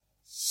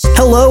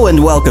Hello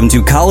and welcome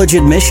to College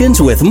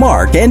Admissions with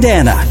Mark and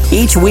Anna.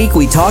 Each week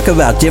we talk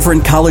about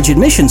different college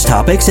admissions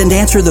topics and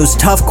answer those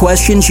tough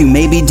questions you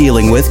may be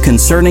dealing with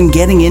concerning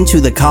getting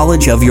into the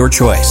college of your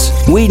choice.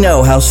 We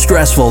know how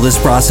stressful this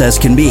process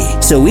can be,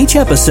 so each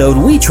episode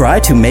we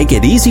try to make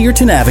it easier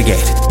to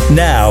navigate.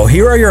 Now,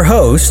 here are your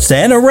hosts,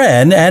 Anna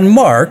Wren and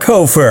Mark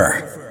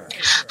Hofer.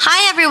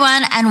 Hi,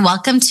 everyone, and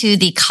welcome to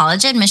the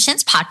College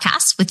Admissions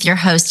Podcast with your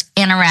host,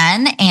 Anna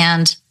Wren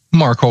and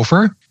Mark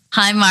Hofer.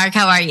 Hi, Mark.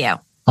 How are you?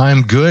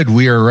 I'm good.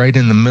 We are right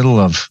in the middle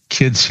of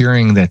kids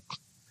hearing that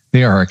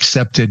they are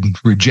accepted,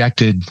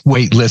 rejected,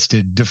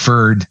 waitlisted,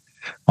 deferred,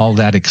 all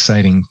that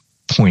exciting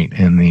point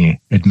in the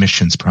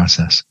admissions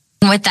process.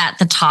 With that,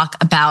 the talk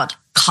about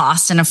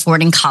cost and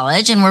affording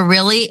college. And we're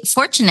really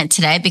fortunate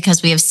today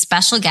because we have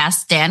special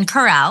guest Dan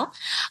Curell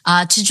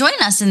to join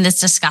us in this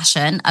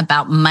discussion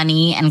about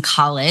money and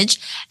college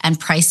and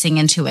pricing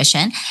and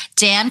tuition.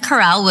 Dan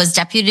Curell was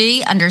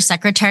Deputy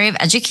Undersecretary of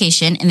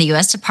Education in the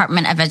U.S.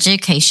 Department of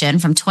Education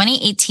from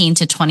 2018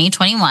 to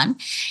 2021.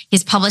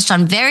 He's published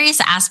on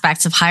various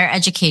aspects of higher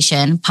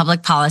education,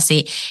 public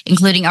policy,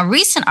 including a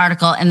recent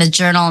article in the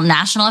journal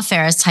National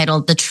Affairs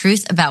titled The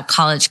Truth About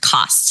College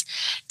Costs.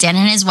 Dan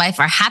and his wife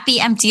are happy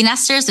empty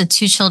nesters with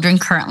 2 children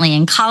currently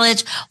in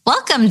college.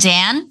 Welcome,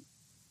 Dan.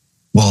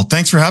 Well,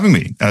 thanks for having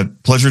me.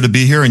 Pleasure to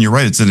be here. And you're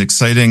right. It's an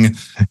exciting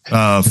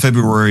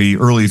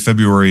early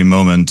February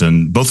moment,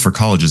 and both for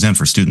colleges and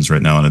for students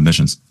right now on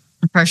admissions.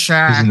 For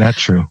sure. Isn't that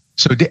true?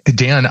 So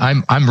Dan,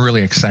 I'm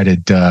really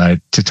excited to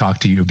talk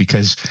to you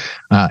because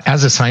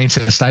as a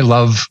scientist, I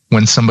love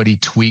when somebody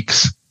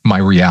tweaks my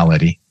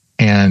reality.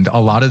 And a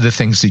lot of the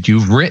things that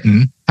you've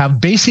written have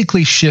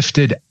basically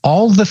shifted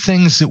all the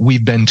things that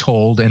we've been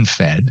told and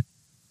fed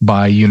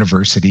by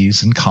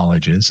universities and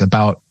colleges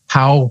about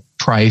how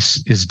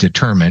price is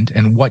determined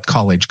and what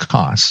college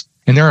costs.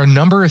 And there are a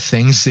number of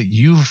things that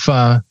you've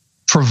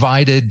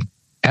provided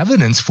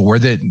evidence for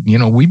that, you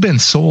know, we've been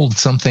sold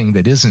something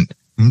that isn't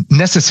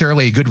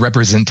necessarily a good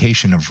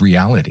representation of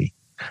reality.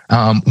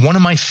 One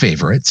of my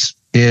favorites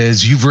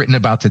is you've written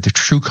about the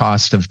true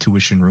cost of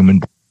tuition, room,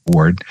 and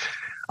board.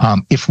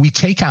 If we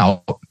take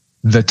out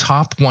the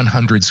top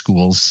 100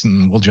 schools,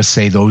 and we'll just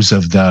say those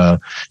of the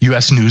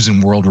U.S. News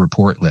and World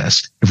Report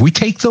list, if we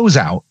take those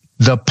out,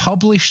 the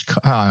published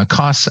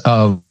costs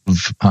of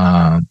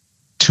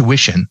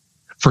tuition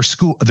for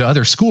the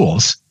other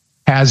schools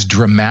has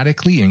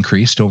dramatically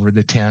increased over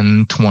the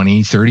 10,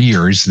 20, 30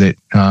 years that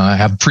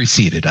have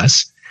preceded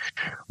us.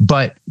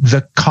 But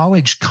the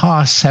college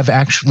costs have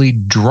actually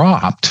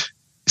dropped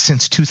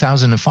since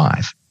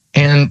 2005.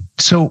 And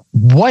so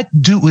what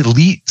do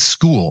elite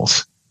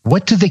schools,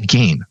 what do they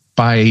gain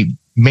by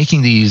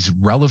making these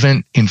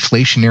relevant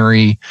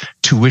inflationary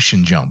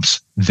tuition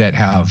jumps that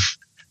have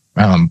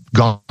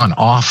gone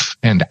off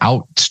and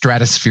out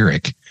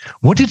stratospheric?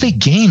 What do they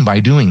gain by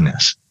doing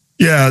this?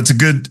 Yeah, it's a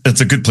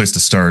good place to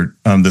start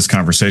this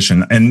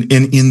conversation. And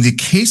in the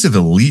case of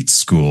elite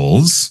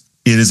schools,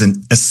 it is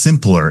a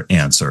simpler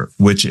answer,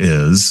 which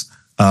is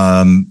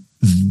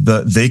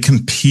they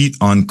compete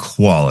on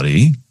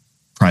quality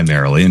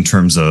primarily in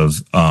terms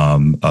of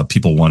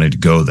people wanting to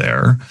go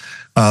there.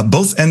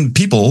 And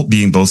people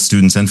being both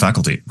students and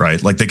faculty,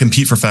 right? Like they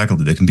compete for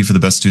faculty, they compete for the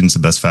best students, the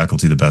best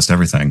faculty, the best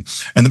everything,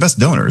 and the best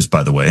donors,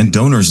 by the way. And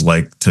donors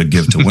like to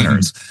give to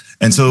winners.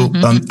 And so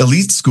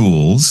elite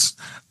schools,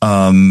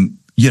 the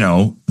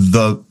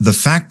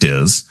fact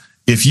is,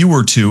 if you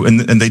were to, and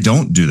they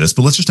don't do this,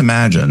 but let's just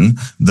imagine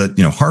that,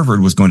 Harvard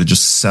was going to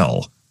just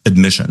sell an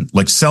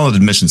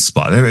admission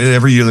spot.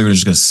 Every year they're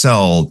just going to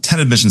sell 10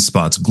 admission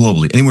spots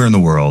globally, anywhere in the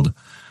world,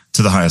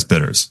 to the highest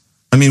bidders.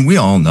 I mean, we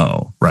all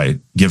know, right?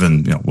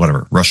 Given,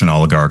 Russian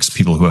oligarchs,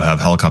 people who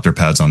have helicopter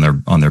pads on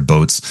their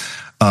boats,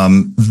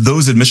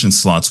 those admission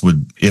slots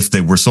would, if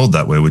they were sold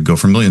that way, would go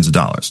for millions of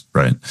dollars,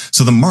 right?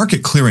 So the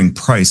market clearing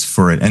price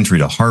for an entry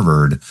to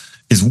Harvard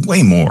is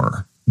way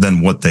more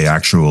than what they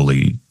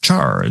actually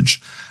charge.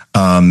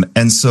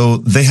 And so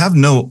they have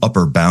no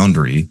upper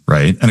boundary,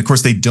 right? And of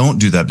course, they don't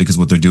do that because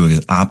what they're doing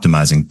is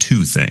optimizing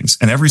 2 things.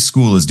 And every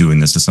school is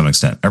doing this to some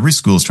extent. Every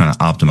school is trying to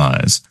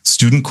optimize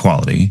student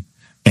quality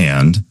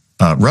and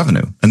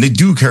revenue. And they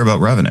do care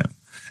about revenue.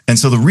 And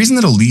so the reason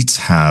that elites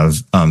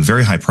have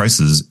very high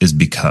prices is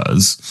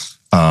because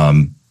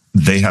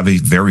they have a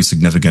very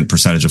significant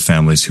percentage of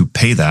families who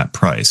pay that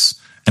price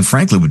and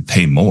frankly would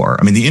pay more.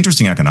 I mean, the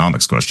interesting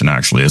economics question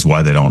actually is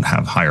why they don't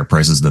have higher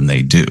prices than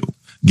they do,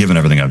 given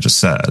everything I've just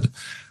said.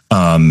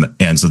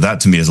 And so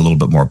that to me is a little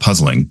bit more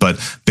puzzling. But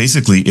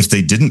basically, if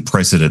they didn't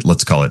price it at,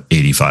 let's call it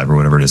 85 or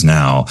whatever it is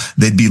now,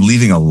 they'd be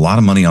leaving a lot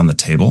of money on the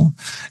table.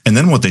 And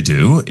then what they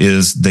do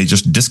is they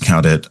just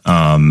discount it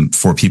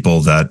for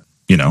people that,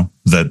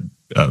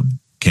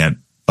 can't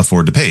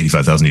afford to pay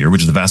 $85,000 a year,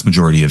 which is the vast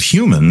majority of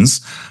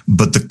humans.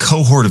 But the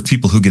cohort of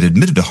people who get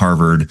admitted to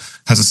Harvard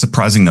has a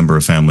surprising number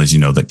of families,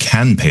 that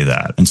can pay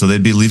that. And so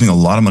they'd be leaving a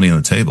lot of money on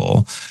the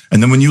table.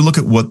 And then when you look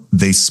at what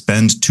they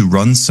spend to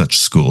run such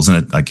schools,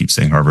 and I keep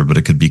saying Harvard, but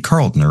it could be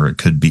Carleton or it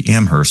could be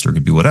Amherst or it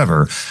could be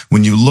whatever.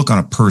 When you look on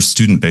a per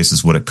student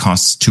basis, what it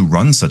costs to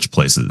run such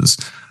places,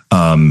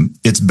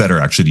 it's better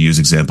actually to use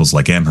examples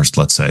like Amherst,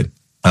 let's say,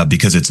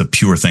 because it's a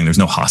pure thing. There's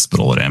no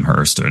hospital at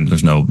Amherst, and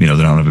there's no, they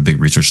don't have a big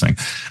research thing.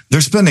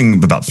 They're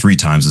spending about 3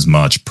 times as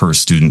much per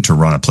student to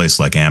run a place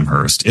like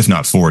Amherst, if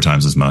not 4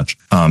 times as much,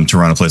 to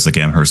run a place like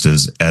Amherst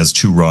as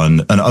to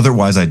run an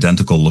otherwise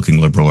identical looking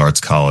liberal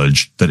arts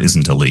college that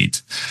isn't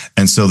elite.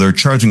 And so they're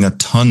charging a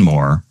ton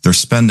more. They're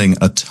spending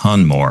a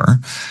ton more.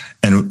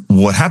 And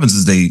what happens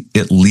is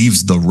it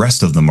leaves the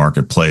rest of the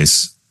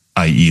marketplace,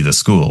 i.e. the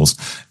schools,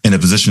 in a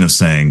position of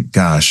saying,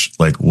 gosh,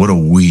 like, what do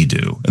we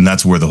do? And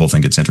that's where the whole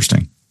thing gets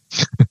interesting.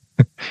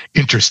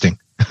 Interesting.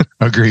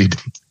 Agreed.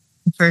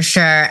 For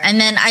sure. And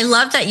then I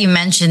love that you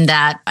mentioned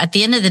that at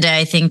the end of the day,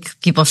 I think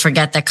people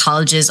forget that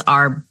colleges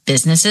are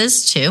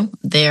businesses too.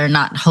 They're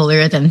not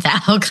holier than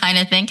thou kind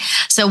of thing.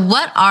 So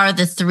what are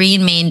the 3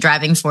 main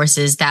driving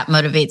forces that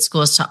motivate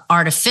schools to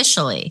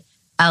artificially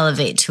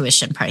elevate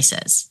tuition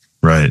prices?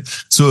 Right.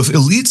 So if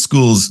elite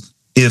schools,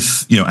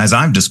 as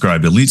I've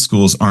described, elite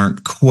schools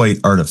aren't quite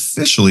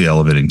artificially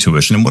elevating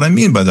tuition. And what I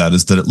mean by that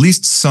is that at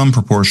least some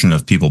proportion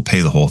of people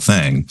pay the whole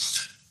thing.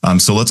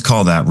 So let's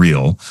call that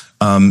real.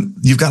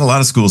 You've got a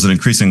lot of schools that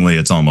increasingly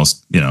it's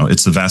almost,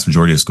 it's the vast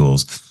majority of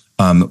schools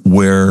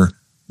where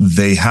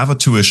they have a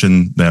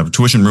tuition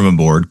room and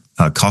board,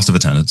 cost of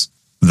attendance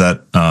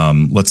that,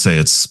 let's say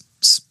it's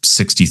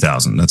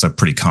 $60,000. That's a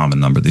pretty common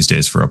number these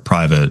days for a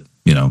private,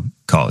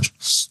 college,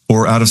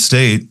 or out of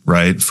state,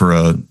 right? For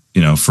a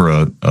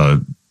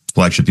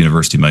flagship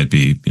university might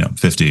be,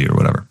 50 or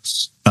whatever.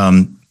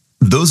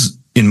 Those,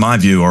 in my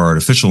view, are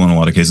artificial in a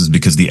lot of cases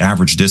because the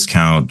average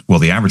discount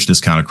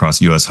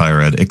across U.S.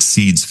 higher ed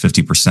exceeds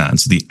 50%.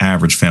 So the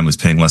average family is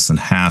paying less than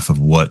half of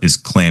what is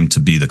claimed to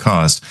be the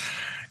cost.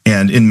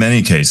 And in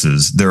many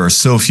cases, there are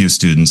so few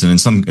students,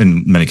 and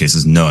in many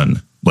cases,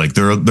 none. Like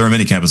there are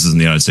many campuses in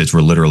the United States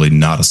where literally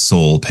not a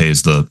soul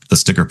pays the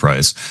sticker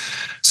price.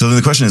 So then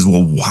the question is,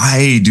 well,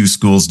 why do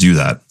schools do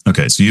that?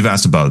 Okay, so you've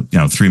asked about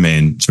 3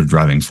 main sort of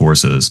driving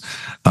forces,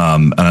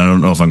 and I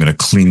don't know if I'm going to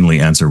cleanly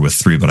answer with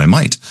 3, but I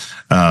might.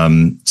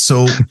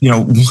 So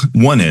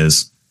one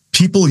is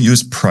people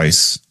use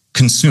price.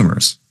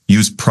 Consumers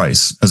use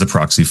price as a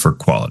proxy for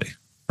quality,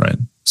 right?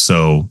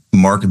 So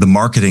the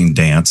marketing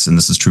dance, and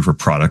this is true for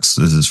products,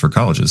 this is for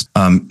colleges,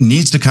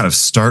 needs to kind of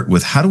start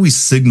with how do we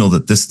signal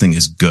that this thing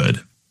is good?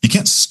 You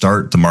can't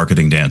start the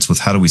marketing dance with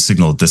how do we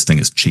signal that this thing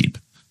is cheap?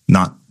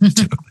 Not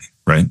typically,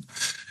 right?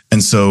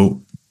 And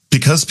so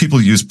because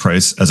people use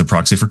price as a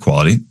proxy for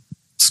quality,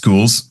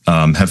 schools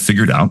have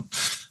figured out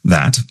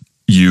that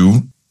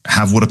you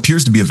have what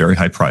appears to be a very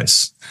high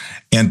price.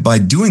 And by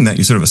doing that,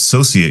 you sort of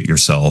associate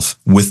yourself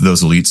with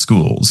those elite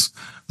schools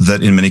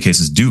that in many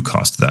cases do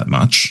cost that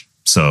much.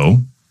 So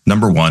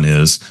number one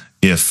is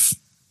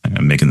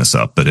I'm making this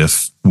up, but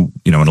if, an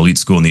elite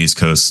school in the East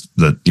Coast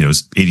that,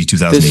 is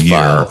 $82,000 a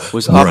year,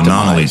 we're a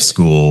non-elite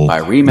school,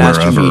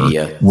 wherever,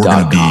 we're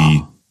going to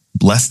be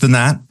less than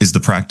that is the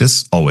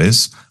practice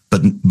always,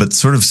 but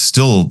sort of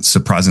still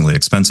surprisingly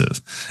expensive.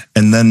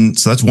 And then,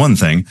 so that's one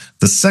thing.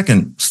 The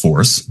second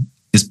force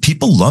is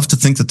people love to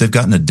think that they've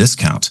gotten a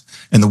discount.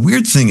 And the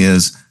weird thing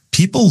is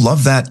people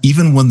love that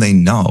even when they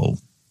know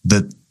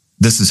that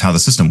this is how the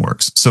system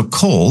works. So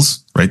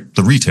Kohl's, right,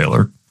 the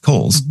retailer,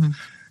 Kohl's,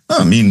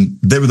 I mean,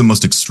 they were the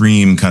most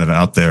extreme kind of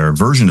out there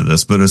version of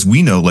this. But as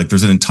we know, like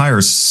there's an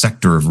entire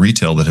sector of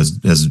retail that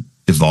has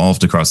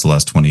evolved across the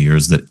last 20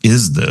 years that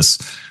is this,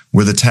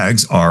 where the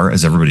tags are,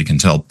 as everybody can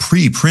tell,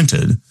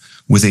 pre-printed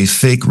with a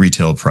fake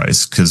retail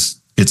price because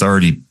it's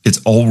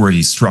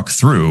already struck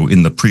through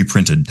in the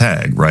pre-printed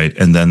tag, right?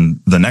 And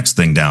then the next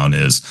thing down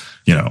is,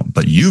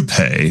 but you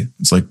pay.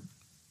 It's like,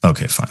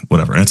 okay, fine,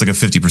 whatever. And it's like a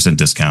 50%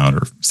 discount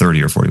or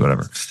 30 or 40,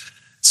 whatever.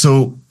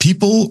 So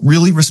people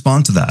really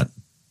respond to that.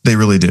 They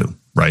really do,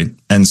 right?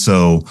 And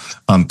so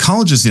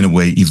colleges, in a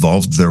way,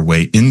 evolved their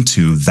way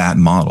into that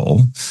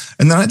model.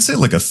 And then I'd say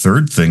like a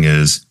third thing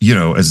is,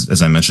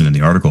 as I mentioned in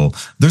the article,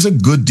 there's a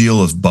good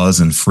deal of buzz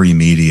and free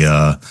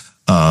media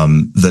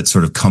that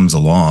sort of comes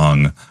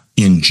along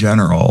in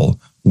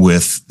general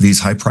with these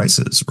high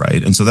prices,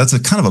 right? And so that's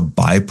a kind of a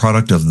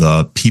byproduct of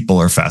the people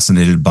are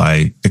fascinated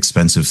by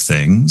expensive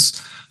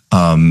things.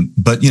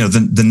 But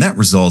the net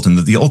result and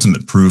the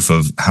ultimate proof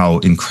of how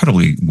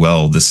incredibly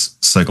well this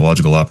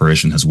psychological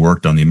operation has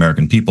worked on the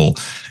American people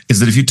is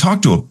that if you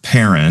talk to a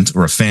parent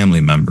or a family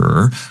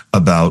member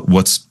about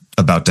what's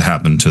about to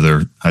happen to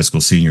their high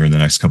school senior in the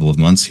next couple of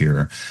months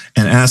here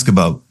and ask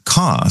about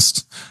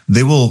cost,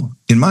 they will,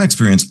 in my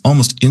experience,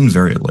 almost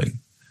invariably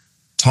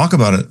talk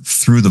about it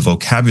through the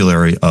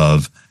vocabulary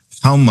of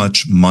how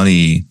much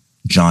money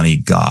Johnny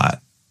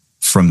got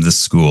from this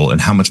school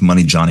and how much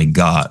money Johnny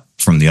got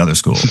from the other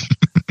school.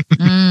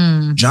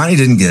 Johnny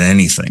didn't get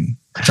anything.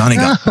 Johnny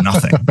got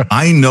nothing.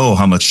 I know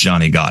how much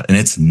Johnny got, and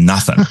it's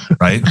nothing,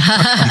 right?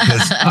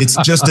 Because it's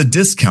just a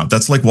discount.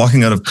 That's like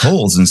walking out of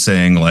Kohl's and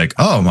saying like,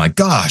 oh my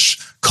gosh,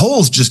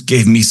 Kohl's just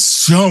gave me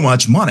so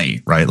much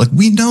money, right? Like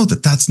we know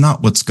that that's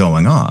not what's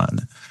going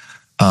on.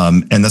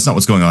 And that's not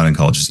what's going on in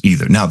colleges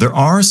either. Now, there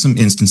are some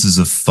instances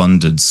of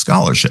funded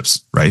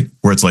scholarships, right?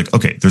 Where it's like,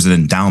 okay, there's an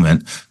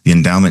endowment. The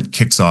endowment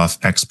kicks off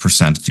X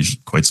percent, it's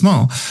usually quite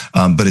small,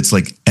 but it's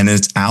like, and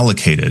it's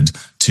allocated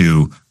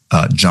to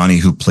Johnny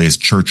who plays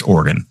church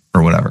organ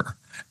or whatever.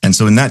 And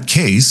so in that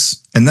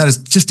case, and that is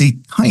just a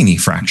tiny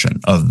fraction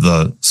of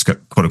the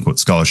quote unquote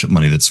scholarship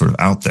money that's sort of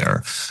out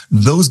there,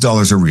 those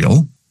dollars are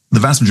real. The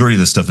vast majority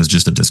of this stuff is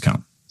just a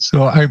discount.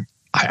 So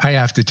I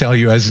have to tell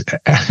you, as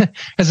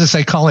a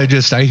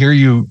psychologist, I hear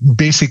you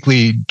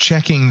basically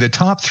checking the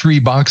top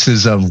 3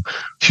 boxes of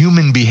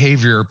human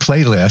behavior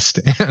playlist.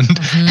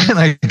 And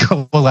I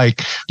go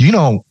like,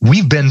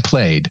 we've been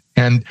played.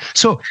 And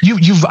so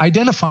you've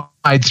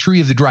identified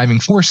 3 of the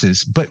driving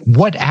forces, but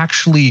what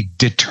actually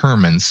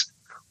determines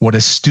what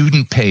a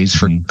student pays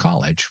for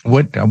college?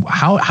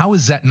 How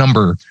is that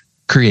number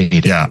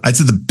created? Yeah, I'd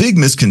say the big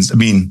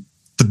misconception,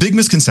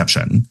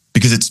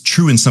 because it's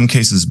true in some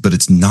cases, but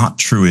it's not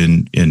true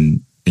in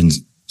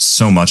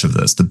so much of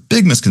this. The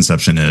big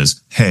misconception is,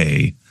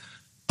 hey,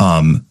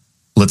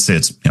 let's say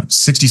it's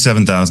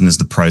 $67,000 is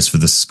the price for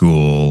this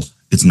school.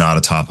 It's not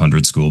a top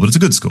 100 school, but it's a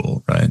good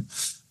school, right?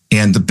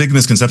 And the big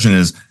misconception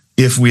is,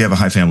 if we have a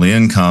high family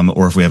income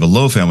or if we have a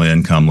low family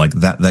income,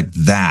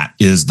 that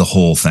is the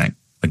whole thing.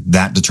 Like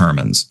that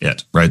determines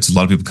it, right? So a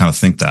lot of people kind of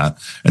think that.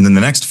 And then the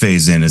next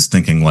phase in is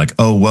thinking like,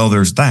 oh, well,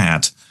 there's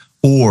that,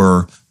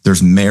 or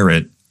there's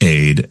merit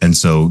aid. And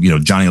so,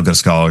 Johnny will get a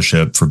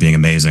scholarship for being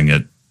amazing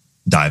at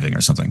diving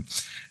or something.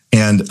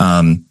 And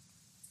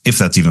if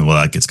that's even,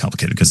 well, that gets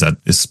complicated because that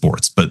is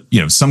sports, but,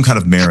 some kind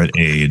of merit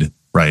aid,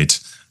 right?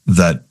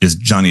 That is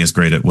Johnny is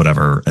great at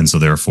whatever. And so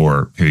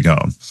therefore, here you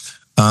go.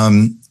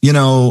 The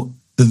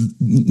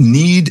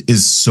need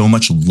is so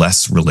much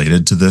less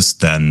related to this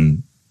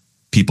than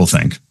people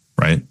think,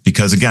 right?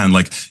 Because again,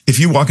 like if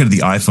you walk into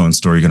the iPhone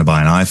store, you're going to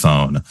buy an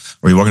iPhone,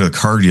 or you walk into a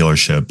car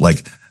dealership,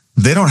 like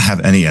they don't have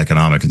any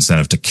economic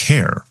incentive to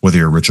care whether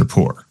you're rich or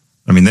poor.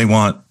 I mean, they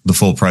want the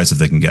full price if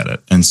they can get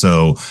it. And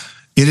so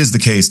it is the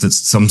case that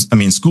some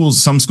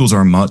schools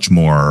are much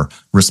more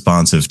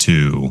responsive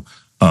to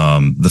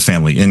the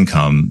family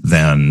income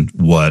than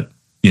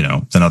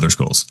than other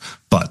schools.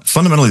 But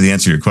fundamentally, the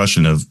answer to your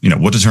question of,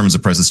 what determines the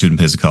price a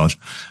student pays to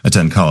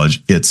attend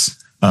college, it's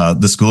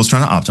the school is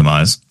trying to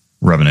optimize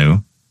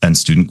revenue and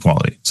student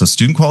quality. So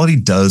student quality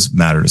does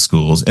matter to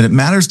schools, and it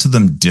matters to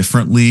them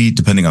differently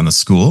depending on the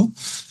school.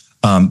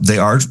 They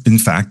are, in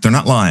fact, they're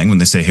not lying when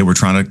they say, hey, we're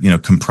trying to,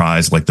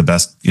 comprise like the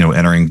best,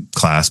 entering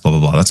class, blah, blah,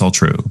 blah. That's all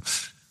true.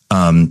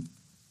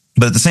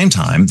 But at the same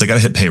time, they got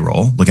to hit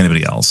payroll like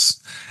anybody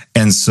else.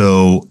 And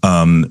so,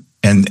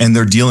 and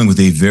they're dealing with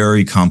a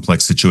very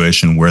complex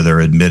situation where they're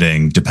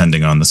admitting,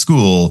 depending on the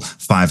school,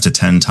 5 to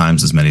 10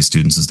 times as many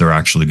students as they're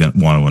actually going to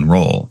want to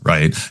enroll,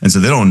 right? And so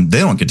they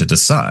don't get to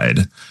decide.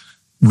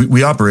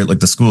 We operate like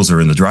the schools are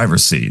in the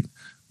driver's seat.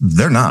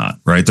 They're not,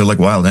 right? They're like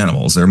wild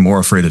animals. They're more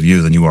afraid of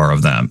you than you are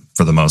of them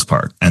for the most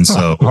part. And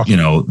so,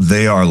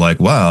 they are like,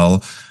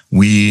 well,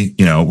 we're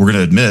going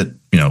to admit,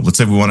 let's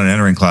say we want an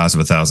entering class of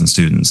 1,000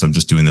 students. I'm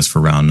just doing this for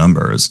round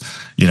numbers.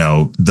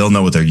 They'll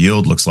know what their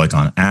yield looks like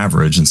on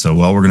average. And so,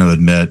 well, we're going to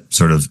admit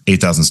sort of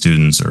 8,000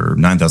 students or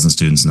 9,000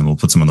 students, and then we'll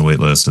put some on the wait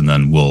list, and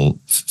then we'll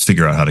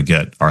figure out how to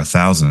get our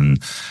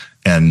 1,000.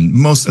 And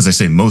most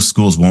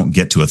schools won't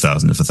get to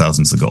 1,000 if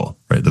 1,000 is the goal,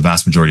 right? The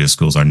vast majority of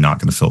schools are not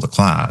going to fill the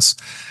class.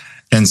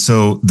 And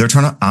so they're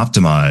trying to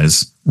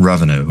optimize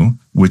revenue,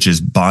 which is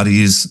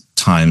bodies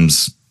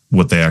times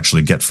what they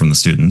actually get from the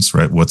students,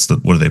 right? What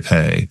do they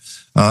pay?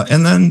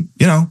 And then,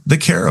 they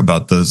care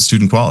about the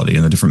student quality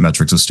and the different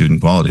metrics of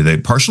student quality. They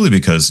partially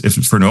because if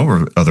for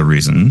no other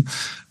reason,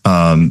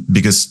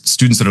 because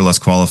students that are less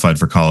qualified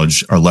for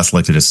college are less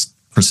likely to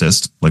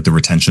persist, like the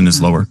retention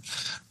is lower.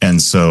 And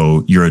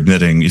so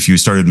if you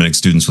start admitting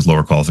students with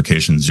lower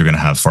qualifications, you're going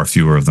to have far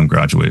fewer of them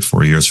graduate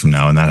 4 years from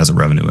now. And that has a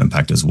revenue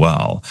impact as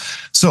well.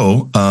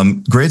 So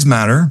grades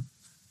matter,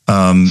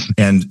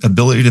 and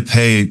ability to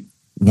pay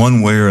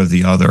one way or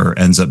the other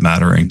ends up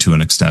mattering to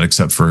an extent,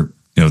 except for,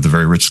 the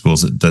very rich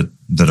schools that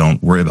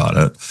don't worry about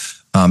it.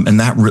 And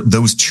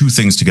those two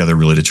things together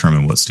really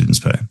determine what students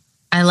pay.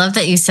 I love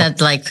that you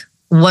said like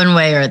one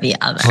way or the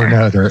other. Or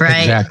another,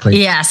 right?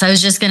 Exactly. Yes, I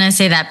was just going to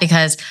say that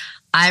because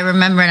I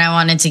remember, and I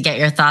wanted to get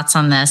your thoughts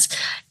on this,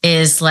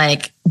 is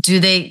like,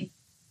 do they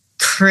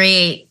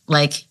create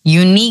like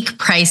unique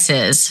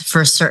prices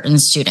for certain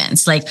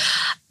students? Like,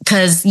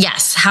 because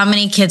yes, how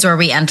many kids are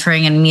we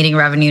entering and meeting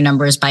revenue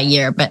numbers by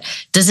year? But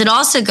does it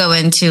also go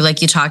into,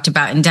 like you talked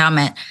about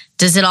endowment,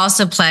 does it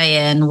also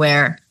play in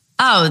where,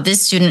 oh,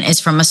 this student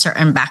is from a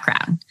certain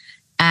background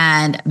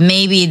and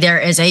maybe there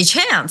is a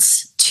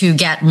chance to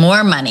get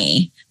more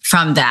money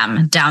from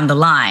them down the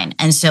line.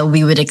 And so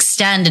we would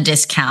extend a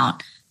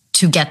discount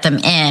to get them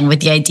in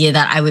with the idea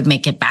that I would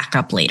make it back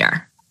up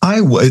later?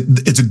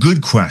 It's a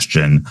good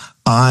question.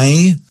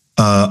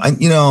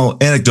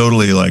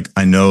 Anecdotally, like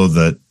I know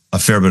that a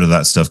fair bit of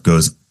that stuff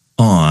goes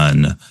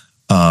on,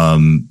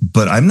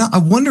 but I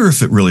wonder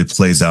if it really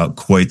plays out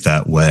quite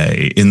that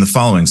way in the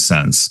following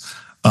sense.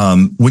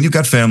 When you've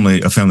got a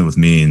family with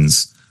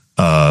means,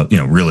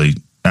 really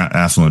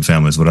affluent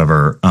families,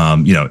 whatever,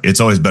 it's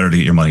always better to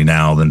get your money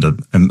now than to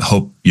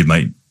hope you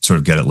might sort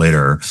of get it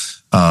later.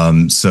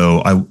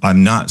 So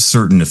I'm not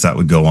certain if that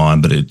would go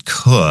on, but it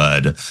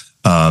could.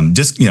 And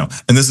this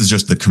is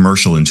just the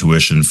commercial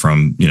intuition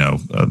from,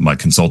 my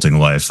consulting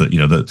life that,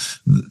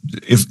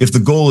 if the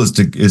goal is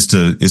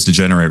to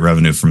generate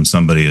revenue from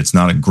somebody, it's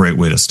not a great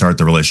way to start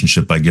the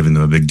relationship by giving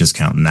them a big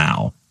discount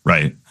now.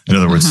 Right. In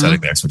other words,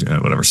 setting the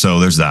expectation, whatever. So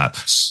there's that.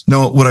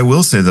 No, what I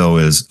will say though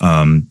is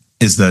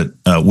that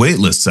wait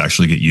lists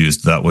actually get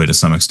used that way to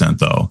some extent,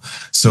 though.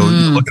 So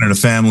you're looking at a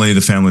family,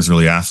 the family's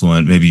really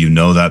affluent. Maybe you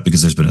know that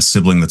because there's been a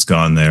sibling that's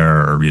gone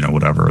there, or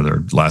whatever,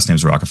 their last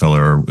name's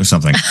Rockefeller or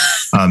something.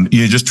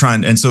 You just try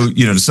and so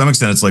to some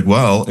extent it's like,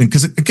 well, and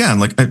because again,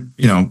 like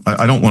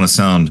I don't want to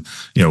sound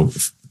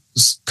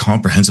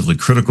comprehensively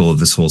critical of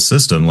this whole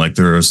system. Like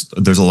there's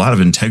a lot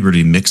of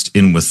integrity mixed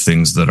in with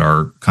things that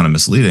are kind of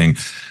misleading.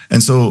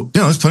 And so,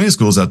 there's plenty of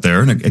schools out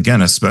there, and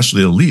again,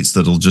 especially elites,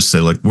 that'll just say,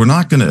 like, we're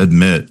not going to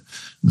admit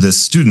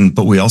this student,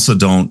 but we also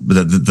don't.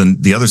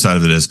 The other side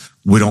of it is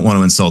we don't want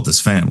to insult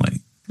this family,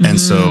 and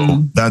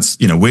so that's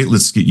wait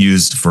lists get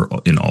used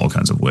in all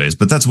kinds of ways.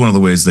 But that's one of the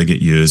ways they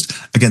get used.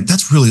 Again,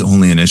 that's really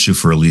only an issue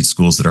for elite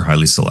schools that are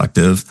highly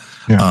selective,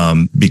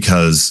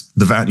 because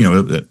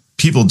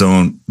people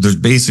don't. There's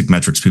basic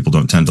metrics people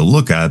don't tend to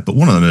look at, but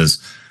one of them is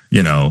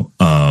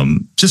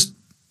just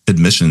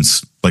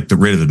admissions. Like the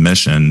rate of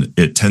admission,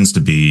 it tends to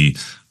be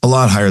a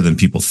lot higher than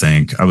people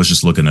think. I was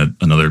just looking at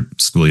another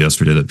school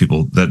yesterday that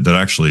people that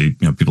actually,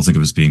 people think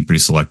of as being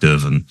pretty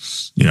selective. And,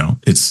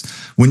 it's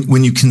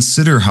when you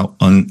consider how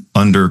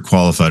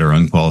underqualified or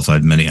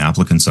unqualified many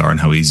applicants are and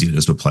how easy it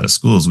is to apply to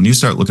schools, when you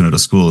start looking at a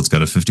school that's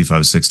got a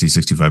 55, 60,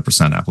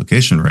 65%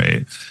 application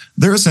rate,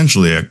 they're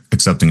essentially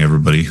accepting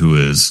everybody who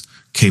is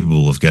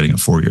capable of getting a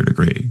 4-year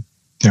degree.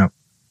 Yeah.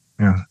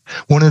 Yeah.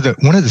 One of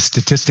the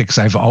statistics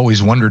I've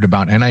always wondered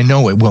about, and I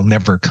know it will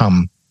never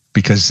come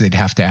because they'd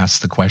have to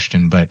ask the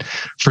question, but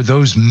for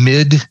those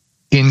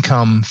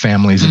mid-income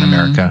families in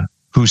America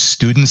whose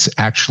students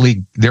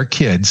actually, their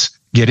kids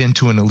get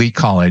into an elite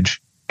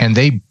college and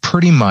they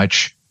pretty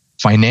much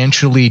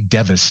financially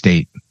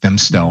devastate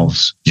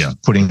themselves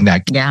putting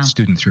that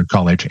student through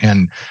college.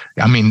 And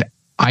I mean,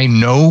 I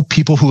know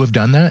people who have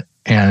done that,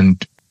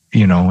 and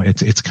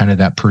it's kind of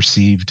that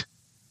perceived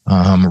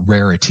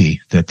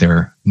rarity that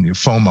they're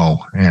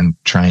FOMO and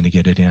trying to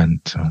get it in.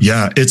 So.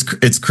 Yeah, it's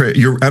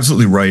you're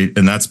absolutely right,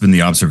 and that's been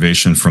the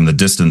observation from the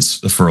distance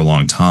for a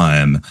long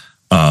time.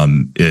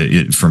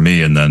 For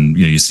me, and then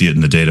you see it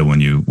in the data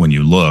when you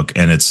look,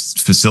 and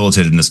it's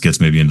facilitated. And this gets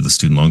maybe into the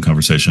student loan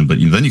conversation, but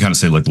then you kind of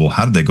say, like, well,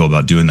 how did they go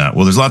about doing that?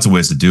 Well, there's lots of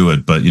ways to do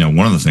it, but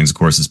one of the things, of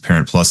course, is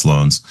Parent Plus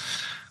loans.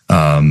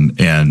 And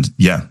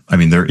I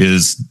mean, there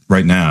is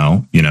right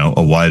now,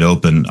 a wide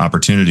open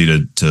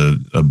opportunity to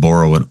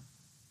borrow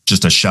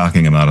just a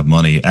shocking amount of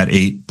money at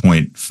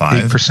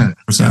 8.5%,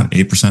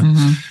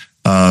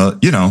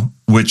 8%,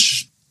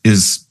 which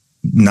is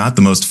not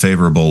the most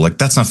favorable. Like,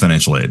 that's not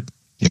financial aid.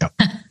 Yeah.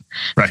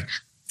 Right.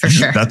 For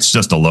sure. That's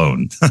just a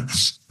loan.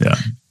 Yeah.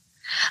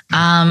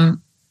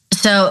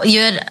 So you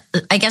had,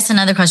 I guess,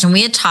 another question.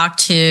 We had talked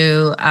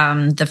to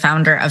the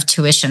founder of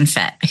Tuition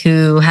Fit,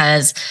 who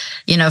has,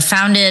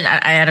 founded,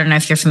 I don't know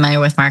if you're familiar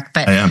with Mark,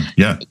 but I am.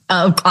 Yeah.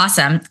 Oh,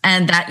 awesome.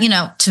 And that,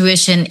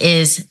 tuition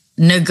is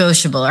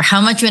negotiable, or how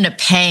much you end up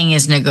paying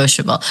is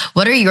negotiable.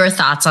 What are your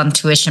thoughts on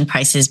tuition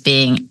prices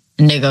being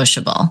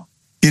negotiable?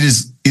 It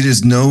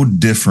is no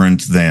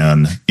different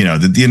than,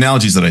 the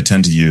analogies that I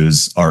tend to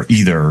use are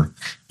either,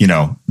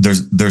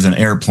 there's an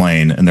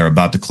airplane and they're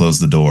about to close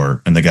the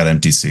door and they got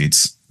empty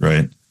seats,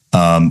 right?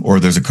 Or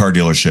there's a car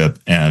dealership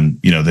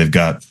and, they've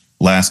got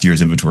last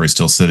year's inventory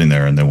still sitting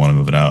there and they want to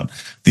move it out.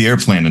 The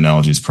airplane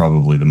analogy is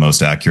probably the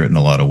most accurate in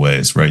a lot of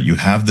ways, right? You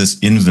have this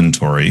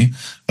inventory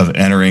of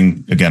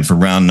entering, again, for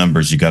round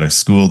numbers, you got a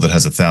school that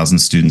has 1,000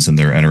 students in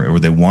their entering, or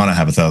they want to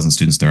have 1,000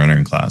 students in their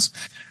entering class.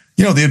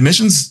 The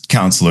admissions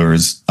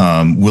counselors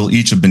will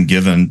each have been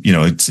given,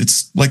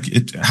 it's like,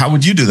 how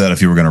would you do that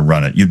if you were going to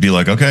run it? You'd be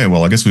like, okay,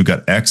 well, I guess we've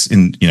got X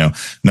in,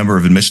 number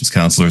of admissions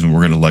counselors, and we're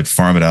going to like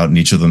farm it out. And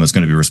each of them is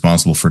going to be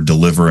responsible for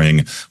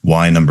delivering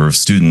Y number of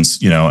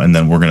students, and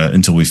then we're going to,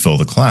 until we fill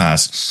the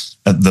class.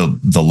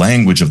 The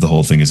language of the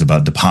whole thing is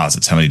about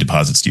deposits. How many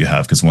deposits do you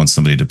have? Because once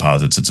somebody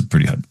deposits, it's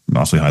a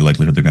awfully high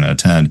likelihood they're going to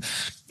attend,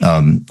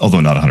 although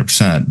not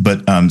 100%.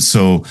 But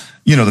so,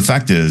 the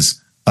fact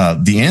is,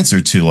 the answer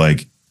to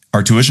like,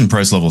 our tuition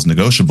price level is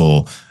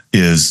negotiable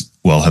is,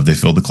 well, have they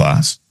filled the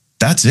class?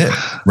 That's it,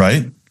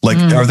 right? Like,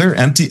 are there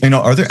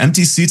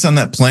empty seats on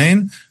that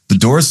plane? The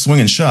doors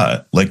swinging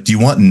shut. Like, do you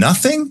want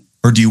nothing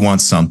or do you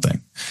want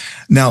something?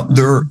 Now,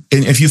 and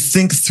if you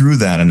think through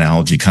that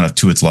analogy kind of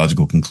to its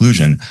logical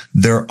conclusion,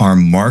 there are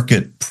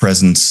market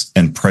presence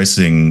and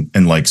pricing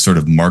and like sort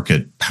of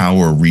market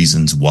power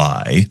reasons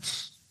why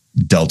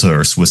Delta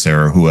or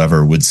Swissair or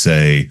whoever would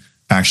say,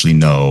 actually,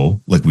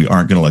 no, like we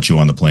aren't going to let you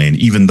on the plane,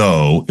 even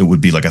though it would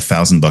be like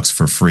 $1,000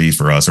 for free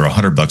for us, or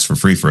 $100 for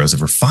free for us,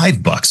 or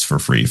 $5 for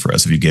free for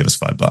us if you gave us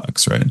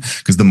 $5, right?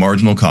 Because the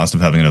marginal cost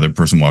of having another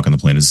person walk on the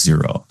plane is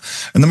zero,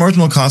 and the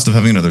marginal cost of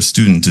having another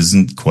student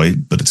isn't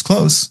quite, but it's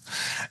close.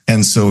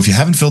 And so if you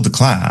haven't filled the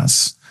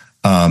class,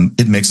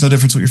 it makes no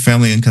difference what your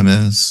family income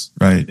is,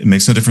 right? It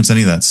makes no difference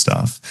any of that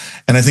stuff.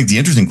 And I think the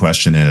interesting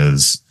question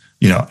is,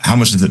 how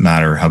much does it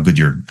matter how good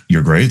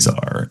your grades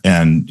are?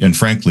 And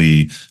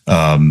frankly,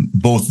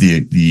 both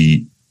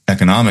the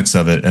economics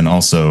of it and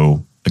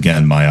also,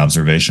 again, my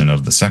observation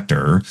of the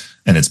sector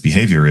and its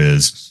behavior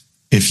is,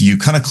 if you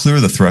kind of clear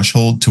the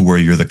threshold to where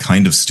you're the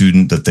kind of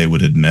student that they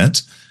would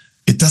admit,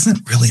 it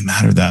doesn't really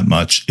matter that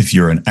much if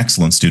you're an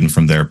excellent student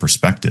from their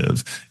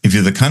perspective. If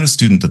you're the kind of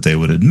student that they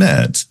would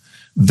admit,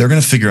 they're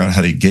going to figure out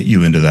how to get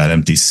you into that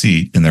empty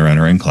seat in their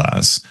entering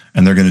class,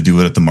 and they're going to do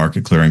it at the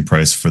market clearing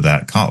price for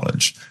that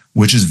college,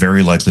 which is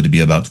very likely to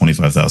be about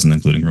 $25,000,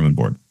 including room and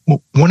board.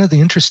 Well, one of the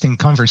interesting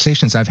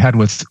conversations I've had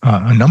with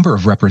a number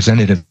of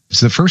representatives,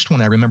 the first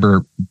one I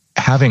remember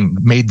having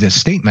made this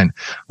statement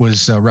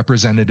was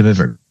Representative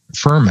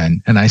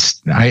Furman, and I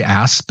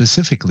asked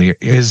specifically,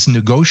 is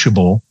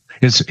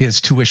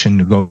tuition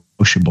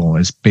negotiable?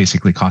 Is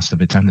basically cost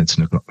of attendance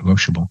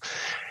negotiable?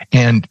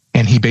 And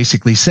he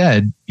basically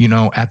said,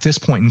 at this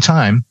point in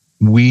time,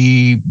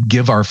 we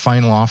give our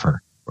final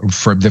offer.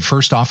 For the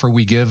first offer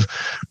we give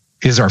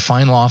is our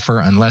final offer,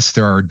 unless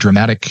there are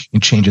dramatic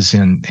changes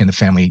in the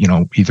family,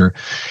 either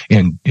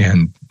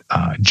in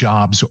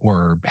jobs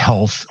or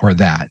health or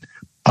that.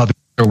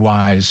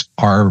 Otherwise,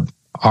 our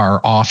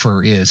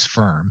offer is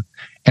firm.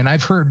 And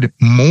I've heard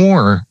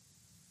more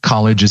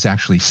colleges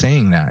actually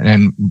saying that.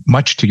 And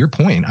much to your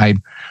point, I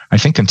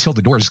think until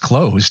the door is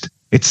closed,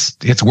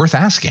 it's worth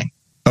asking.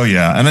 Oh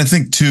yeah. And I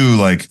think too,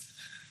 like,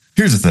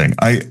 here's the thing.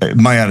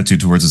 My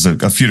attitude towards is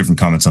a few different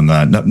comments on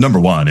that. Number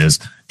one is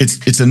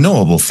it's a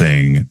knowable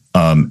thing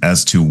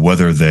as to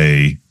whether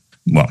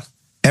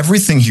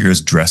everything here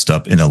is dressed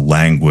up in a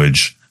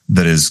language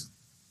that is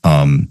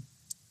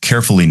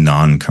carefully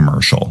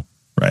non-commercial,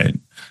 right?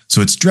 So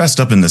it's dressed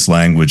up in this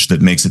language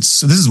that makes it,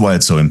 so this is why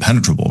it's so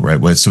impenetrable,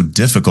 right? Why it's so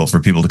difficult for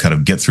people to kind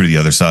of get through to the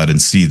other side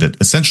and see that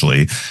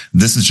essentially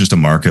this is just a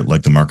market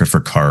like the market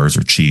for cars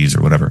or cheese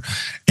or whatever.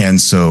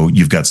 And so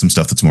you've got some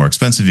stuff that's more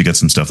expensive, you get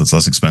some stuff that's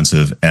less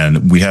expensive.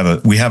 And we have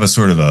a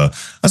sort of a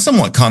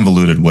somewhat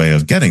convoluted way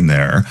of getting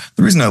there.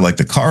 The reason I like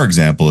the car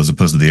example as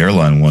opposed to the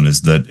airline one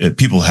is that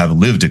people have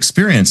lived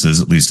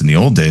experiences, at least in the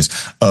old days,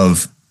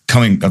 of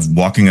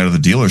walking out of the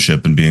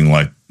dealership and being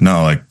like,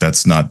 no, like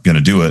that's not going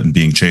to do it, and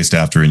being chased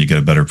after and you get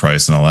a better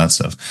price and all that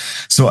stuff.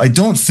 So I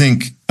don't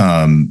think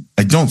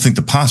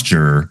the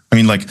posture, I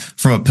mean, like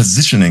from a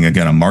positioning,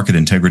 again, a market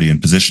integrity and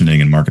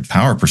positioning and market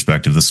power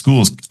perspective, the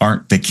schools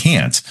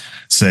can't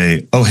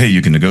say, oh, hey,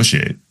 you can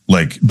negotiate.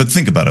 But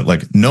think about it.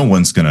 Like no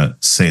one's going to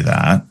say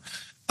that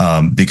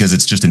because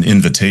it's just an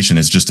invitation.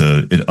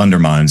 It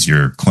undermines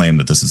your claim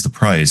that this is the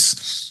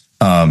price.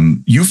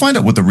 You find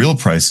out what the real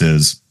price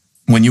is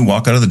when you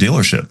walk out of the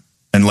dealership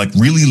and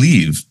really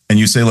leave, and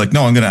you say no,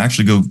 I'm going to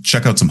actually go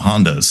check out some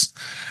Hondas,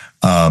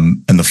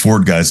 and the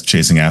Ford guy's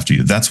chasing after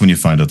you. That's when you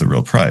find out the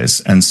real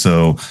price. And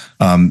so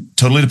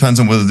totally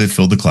depends on whether they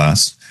filled the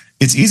class.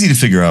 It's easy to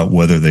figure out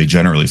whether they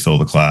generally fill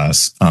the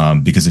class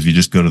because if you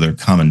just go to their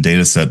common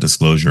data set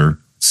disclosure,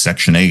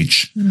 section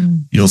H,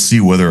 you'll see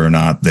whether or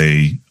not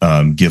they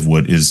give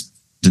what is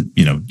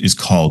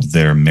called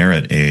their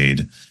merit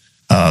aid.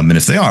 And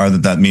if they are,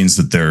 that means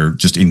that they're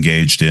just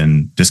engaged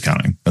in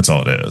discounting. That's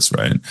all it is,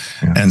 right?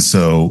 Yeah. And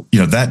so,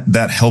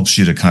 that helps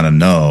you to kind of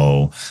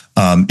know.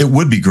 It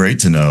would be great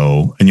to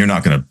know, and they're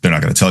not going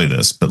to tell you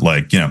this, but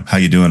how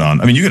you doing on?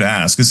 I mean, you could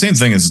ask. The same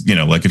thing as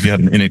if you had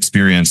an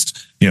inexperienced,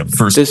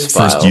 first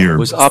year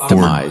was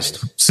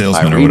optimized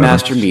salesman by or whatever.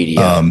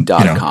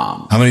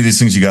 remastermedia.com. How many of these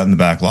things you got in the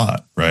back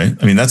lot, right?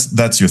 I mean,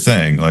 that's your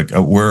thing.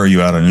 Where are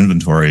you at on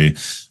inventory?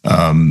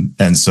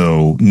 And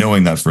so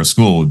knowing that for a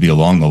school would be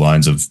along the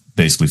lines of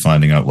basically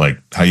finding out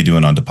how you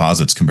doing on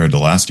deposits compared to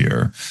last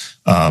year.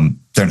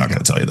 They're not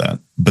going to tell you that,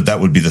 but that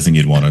would be the thing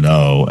you'd want to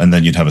know. And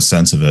then you'd have a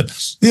sense of it.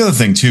 The other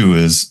thing too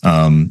is,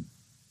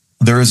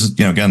 there is,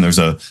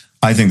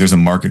 I think there's a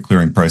market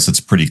clearing price that's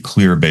pretty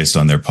clear based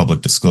on their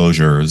public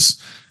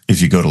disclosures.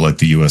 If you go to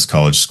the U.S.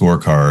 College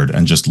Scorecard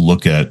and just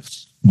look at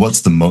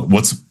what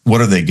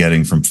are they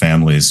getting from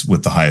families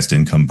with the highest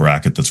income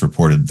bracket that's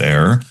reported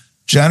there,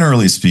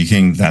 generally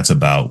speaking, that's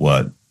about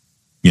what,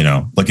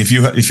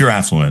 if you're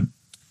affluent,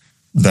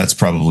 that's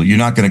probably, you're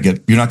not going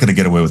to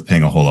get away with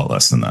paying a whole lot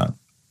less than that.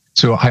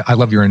 So I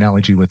love your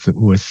analogy with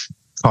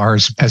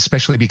cars,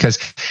 especially because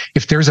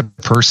if there's a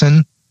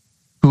person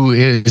who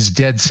is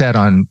dead set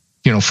on,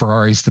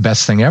 Ferrari's the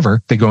best thing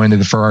ever, they go into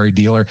the Ferrari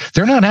dealer,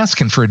 they're not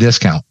asking for a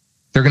discount.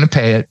 They're going to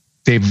pay it.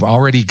 They've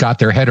already got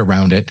their head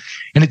around it.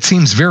 And it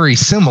seems very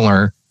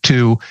similar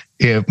to,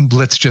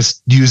 let's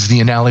just use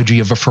the analogy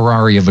of a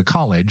Ferrari of a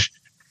college.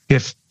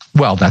 That's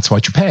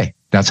what you pay.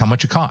 That's how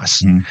much it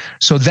costs. Mm.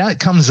 So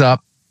that comes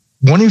up.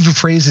 One of the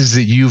phrases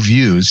that you've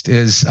used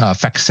is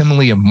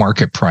facsimile of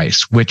market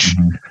price, which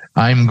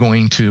I'm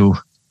going to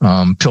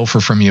pilfer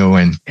from you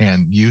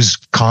and use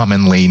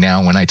commonly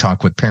now when I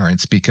talk with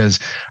parents, because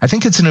I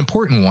think it's an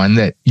important one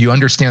that you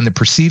understand the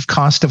perceived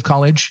cost of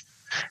college.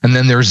 And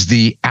then there's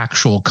the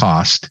actual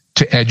cost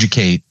to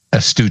educate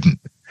a student.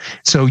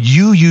 So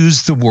you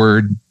use the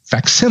word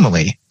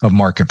facsimile of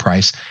market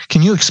price.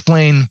 Can you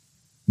explain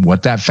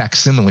what that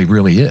facsimile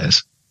really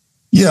is?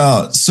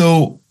 Yeah.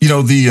 So,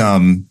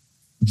 the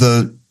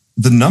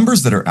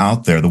numbers that are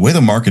out there, the way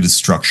the market is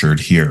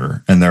structured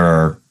here, and there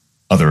are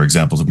other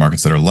examples of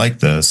markets that are like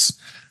this.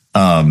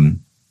 And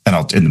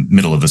in the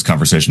middle of this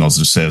conversation, I'll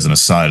just say as an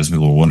aside, as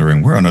people were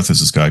wondering, where on earth is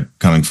this guy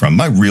coming from?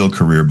 My real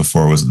career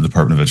before was at the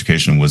Department of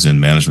Education was in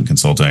management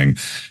consulting.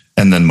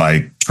 And then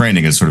my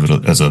training is sort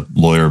of as a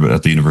lawyer, but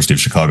at the University of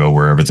Chicago,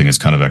 where everything is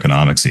kind of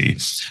economics-y.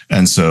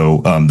 And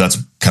so that's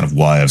kind of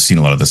why I've seen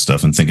a lot of this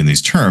stuff and think in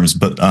these terms.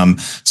 But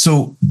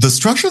so the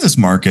structure of this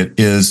market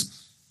is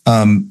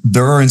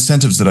there are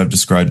incentives that I've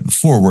described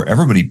before where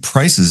everybody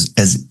prices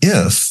as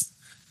if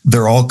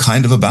they're all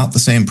kind of about the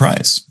same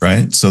price,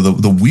 right? So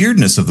the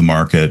weirdness of the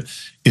market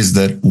is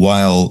that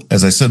while,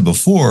 as I said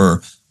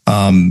before,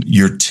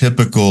 your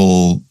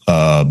typical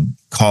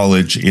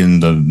college in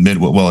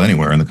the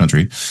anywhere in the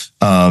country,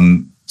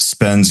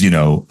 spends,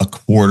 a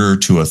quarter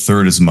to a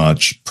third as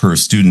much per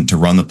student to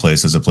run the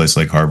place as a place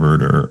like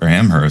Harvard or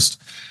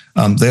Amherst,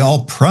 they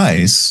all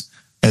price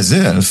as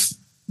if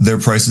their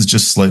price is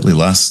just slightly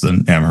less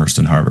than Amherst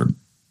and Harvard.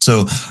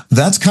 So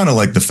that's kind of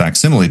like the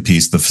facsimile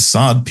piece, the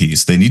facade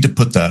piece. They need to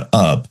put that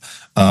up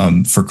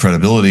for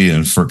credibility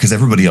and because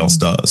everybody else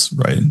does,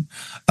 right?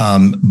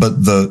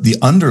 But the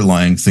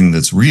underlying thing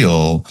that's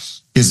real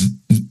is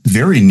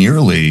very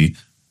nearly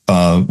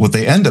what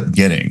they end up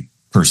getting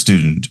per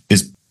student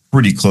is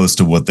pretty close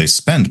to what they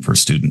spend per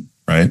student,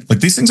 right? Like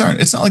these things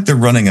it's not like they're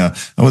running the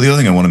other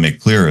thing I want to make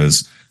clear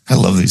is I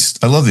love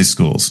these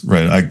schools,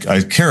 right?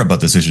 I care about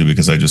this issue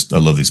because I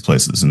love these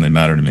places and they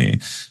matter to me.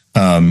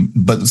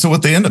 But so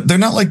what they're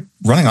not like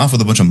running off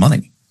with a bunch of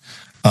money.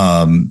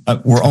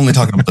 We're only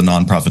talking about the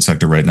nonprofit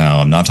sector right now.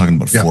 I'm not talking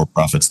about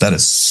for-profits. That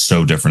is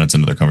so different. It's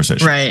another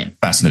conversation. Right.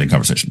 Fascinating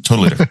conversation.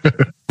 Totally different.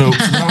 So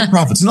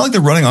nonprofits, it's not like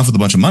they're running off with a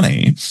bunch of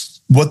money.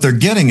 What they're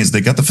getting is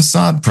they got the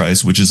facade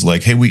price, which is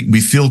like, hey,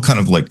 we feel kind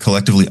of like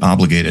collectively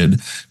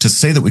obligated to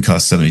say that we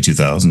cost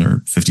 $72,000 or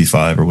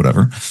 $55,000 or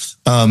whatever.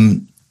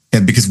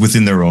 And because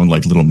within their own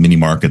like little mini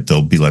market,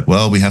 they'll be like,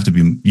 well, we have to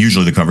be,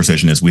 usually the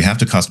conversation is we have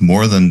to cost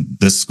more than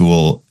this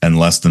school and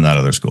less than that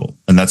other school.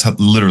 And that's how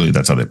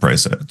they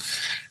price it.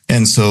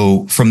 And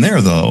so from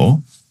there,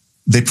 though,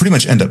 they pretty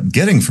much end up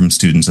getting from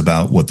students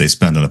about what they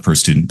spend on a per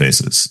student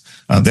basis.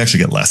 They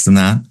actually get less than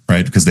that,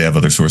 right? Because they have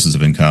other sources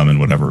of income and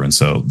whatever. And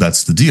so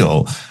that's the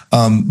deal.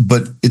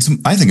 But it's,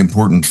 I think,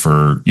 important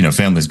for,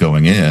 families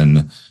going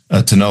in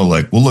to know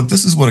like, well, look,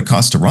 this is what it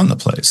costs to run the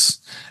place.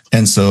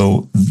 And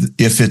so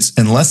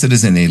unless it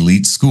is an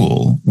elite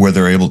school where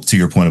they're able, to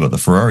your point about the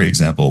Ferrari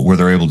example, where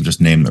they're able to just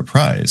name their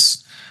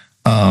price.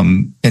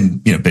 And,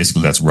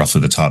 basically that's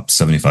roughly the top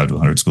 75 to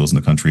 100 schools in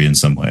the country in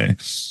some way,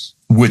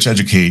 which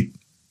educate,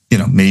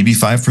 maybe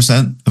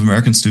 5% of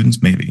American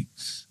students, maybe.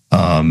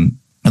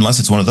 Unless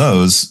it's one of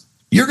those,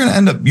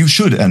 you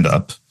should end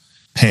up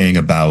paying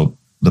about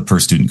the per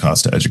student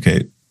cost to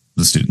educate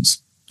the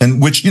students.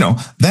 And which,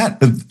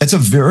 it's a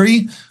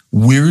very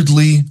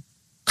weirdly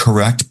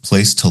correct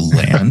place to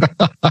land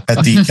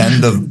at the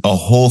end of a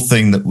whole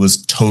thing that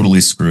was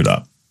totally screwed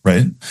up,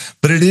 right?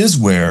 But it is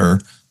where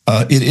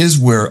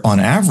on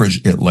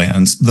average it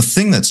lands. The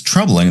thing that's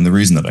troubling, and the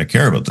reason that I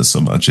care about this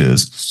so much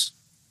is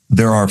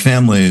there are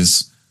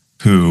families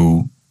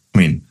who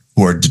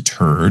are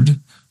deterred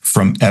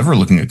from ever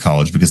looking at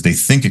college because they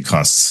think it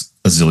costs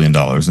 $1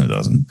 zillion and it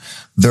doesn't.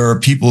 There are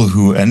people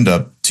who end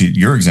up, to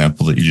your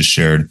example that you just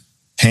shared,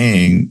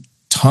 paying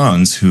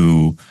tons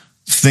who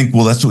think,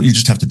 well, that's what you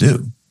just have to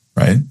do,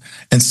 right?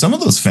 And some of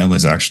those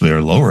families actually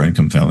are lower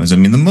income families. The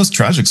most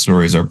tragic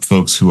stories are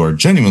folks who are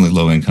genuinely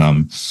low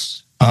income,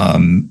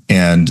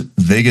 and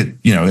they get,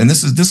 and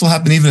this will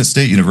happen even at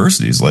state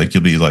universities. Like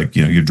you'll be like,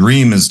 your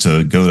dream is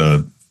to go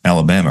to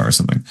Alabama or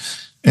something,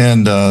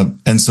 and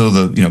so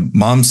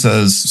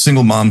the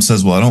single mom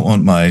says, well, I don't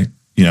want my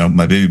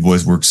baby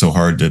boy's worked so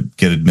hard to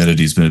get admitted.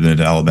 He's been admitted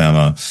to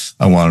Alabama.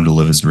 I want him to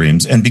live his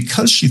dreams. And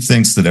because she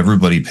thinks that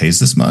everybody pays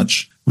this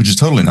much, which is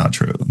totally not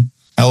true,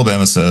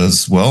 Alabama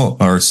says, well,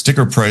 our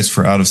sticker price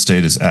for out of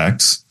state is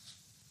X.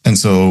 And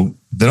so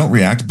they don't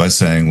react by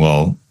saying,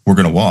 well, we're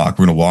going to walk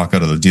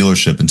out of the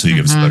dealership until you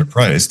give us a better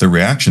price. Their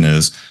reaction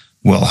is,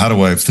 well, how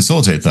do I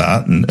facilitate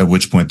that? And at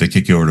which point they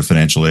kick you over to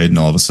financial aid and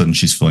all of a sudden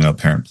she's filling out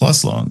Parent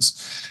Plus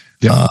loans.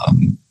 Yep.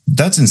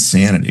 That's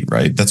insanity,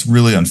 right? That's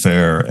really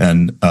unfair.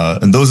 And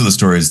those are the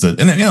stories that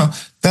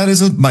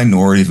is a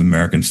minority of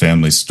American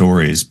family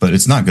stories, but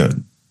it's not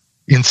good.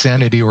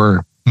 Insanity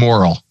or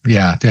moral.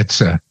 Yeah,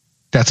 that's a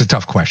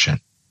tough question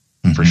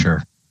for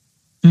sure.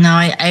 No,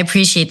 I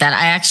appreciate that.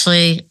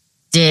 I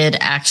did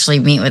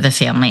meet with a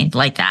family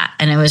like that.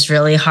 And it was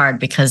really hard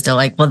because they're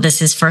like, well,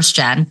 this is first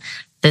gen.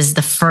 This is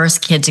the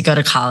first kid to go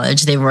to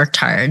college. They worked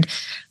hard.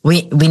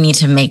 We need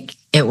to make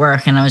it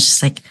work. And I was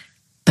just like,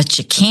 but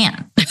you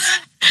can't.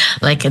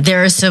 Like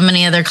there are so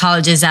many other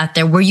colleges out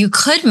there where you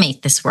could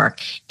make this work.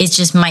 It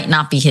just might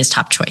not be his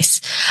top choice.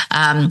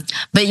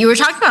 But you were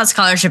talking about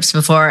scholarships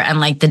before and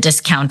like the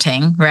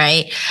discounting,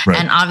 right?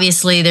 And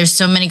obviously there's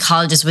so many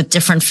colleges with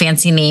different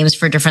fancy names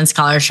for different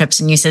scholarships.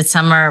 And you said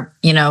some are,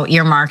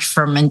 earmarked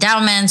from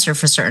endowments or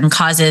for certain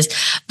causes.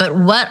 But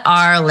what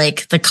are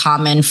like the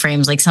common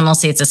frames? Like some will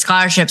say it's a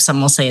scholarship,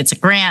 some will say it's a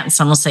grant,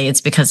 some will say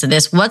it's because of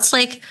this.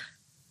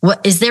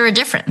 What is there a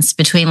difference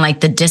between like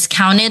the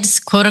discounted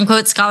quote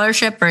unquote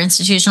scholarship or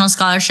institutional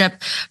scholarship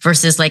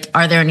versus like,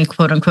 are there any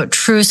quote unquote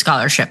true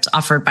scholarships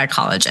offered by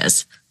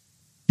colleges?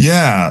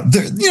 Yeah,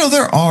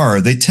 there are.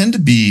 They tend to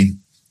be.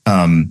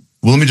 Well,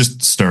 let me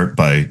just start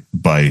by.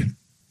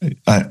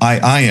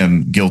 I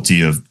am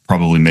guilty of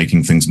probably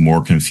making things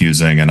more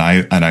confusing, and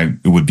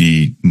it would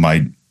be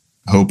my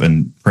hope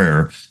and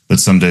prayer that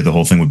someday the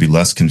whole thing would be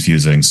less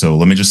confusing. So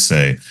let me just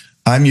say,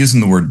 I'm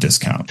using the word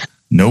discount.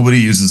 Nobody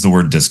uses the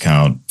word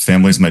discount.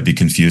 Families might be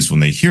confused when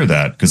they hear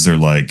that because they're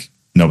like,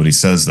 nobody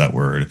says that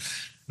word.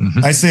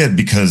 Mm-hmm. I say it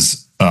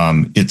because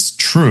it's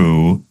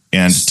true.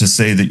 And to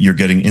say that you're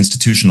getting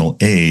institutional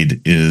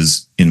aid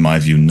is, in my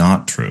view,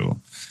 not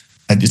true.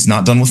 It's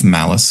not done with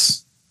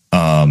malice.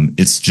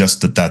 It's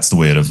just that that's the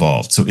way it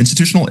evolved. So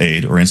institutional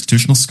aid or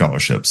institutional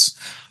scholarships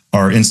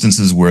are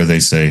instances where they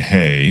say,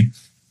 hey,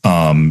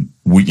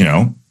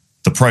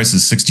 the price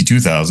is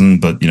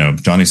 $62,000, but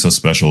Johnny's so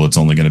special, it's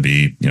only going to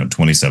be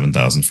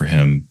 $27,000 for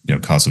him.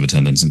 Cost of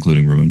attendance,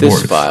 including room and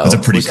board. That's a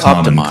pretty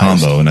common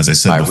combo. And as I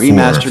said before,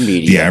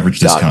 the average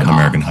discount in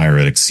American higher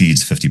ed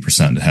exceeds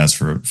 50%. It has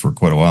for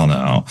quite a while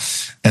now.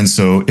 And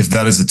so, if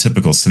that is the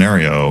typical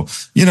scenario,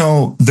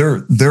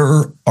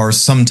 there are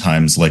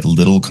sometimes like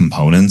little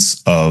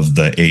components of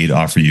the aid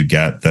offer you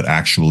get that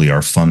actually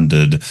are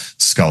funded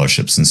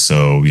scholarships. And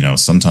so,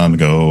 some time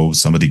ago,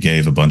 somebody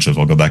gave a bunch of.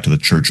 I'll go back to the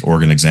church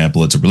organ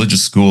example. It's a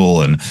religious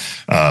school, and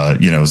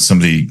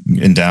somebody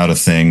endowed a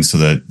thing so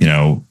that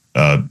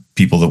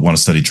people that want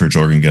to study church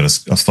organ get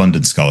a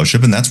funded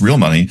scholarship, and that's real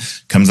money,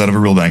 comes out of a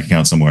real bank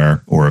account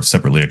somewhere or a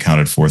separately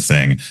accounted for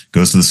thing,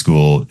 goes to the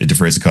school, it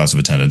defrays the cost of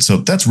attendance. So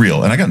that's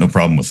real, and I got no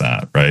problem with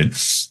that, right?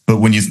 But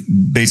when you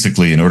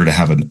basically, in order to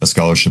have a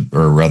scholarship,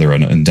 or rather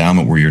an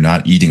endowment where you're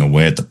not eating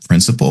away at the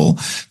principal,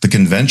 the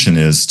convention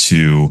is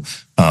to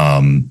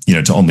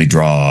only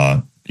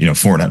draw.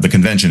 The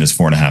convention is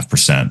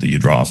 4.5% that you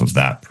draw off of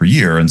that per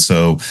year. And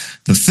so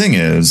the thing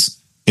is,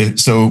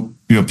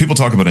 people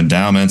talk about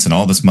endowments and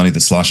all this money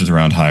that sloshes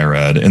around higher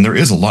ed, and there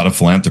is a lot of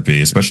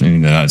philanthropy, especially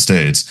in the United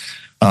States.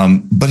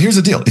 But here's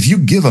the deal. If you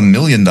give $1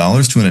 million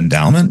to an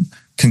endowment,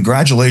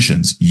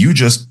 congratulations, you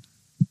just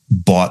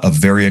bought a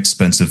very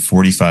expensive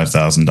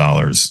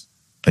 $45,000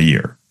 a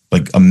year.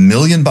 Like $1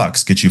 million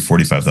gets you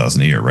 $45,000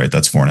 a year, right?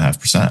 That's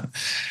 4.5%.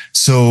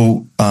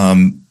 So,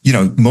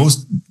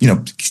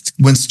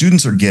 when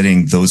students are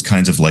getting those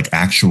kinds of like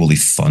actually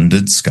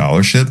funded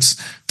scholarships,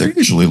 they're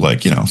usually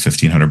like,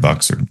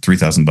 $1,500 or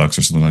 $3,000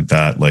 or something like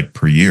that, like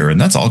per year.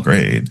 And that's all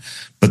great.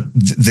 But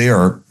they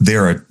are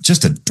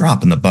just a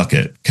drop in the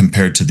bucket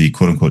compared to the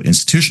quote unquote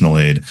institutional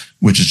aid,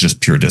 which is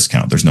just pure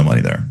discount. There's no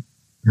money there.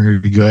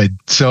 Very good.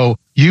 So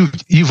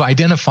you've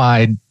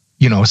identified,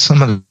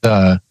 some of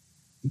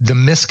the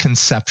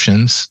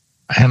misconceptions,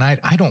 and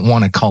I don't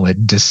want to call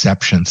it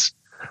deceptions,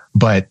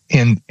 but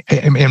in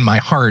my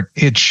heart,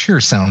 it sure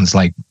sounds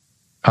like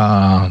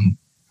a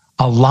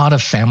lot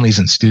of families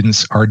and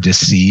students are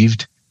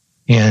deceived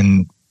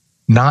in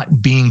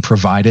not being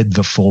provided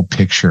the full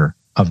picture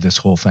of this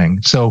whole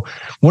thing. So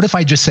what if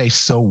I just say,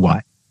 so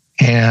what?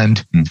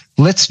 And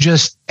let's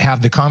just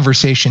have the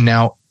conversation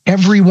now.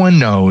 Everyone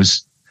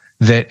knows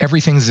that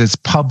everything that's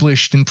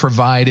published and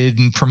provided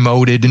and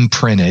promoted and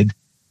printed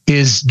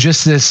is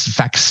just this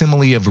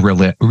facsimile of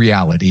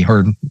reality,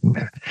 or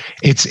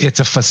it's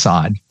a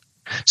facade.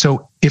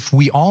 So if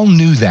we all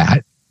knew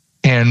that,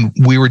 and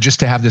we were just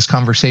to have this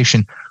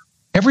conversation,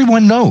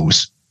 everyone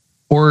knows,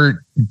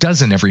 or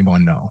doesn't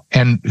everyone know?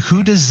 And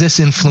who does this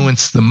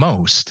influence the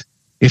most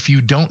if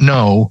you don't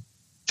know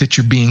that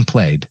you're being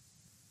played?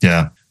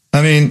 Yeah.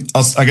 I mean,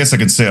 I guess I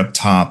could say up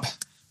top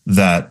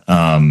that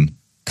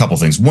couple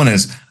things. One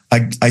is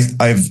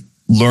I've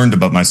learned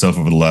about myself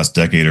over the last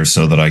decade or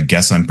so that I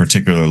guess I'm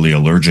particularly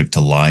allergic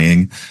to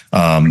lying.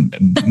 Some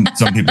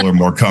people are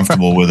more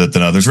comfortable with it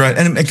than others, right?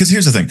 And because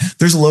here's the thing,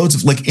 there's loads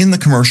of, like, in the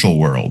commercial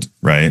world,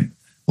 right?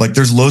 Like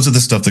there's loads of the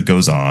stuff that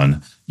goes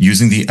on.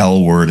 Using the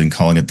L word and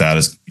calling it that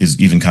is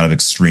even kind of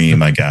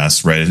extreme, I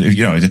guess, right?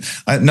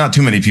 Not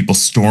too many people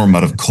storm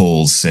out of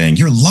Kohl's saying,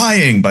 you're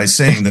lying by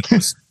saying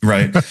that,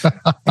 right?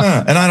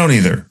 And I don't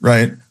either,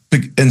 right?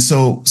 And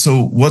so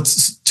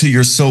what's to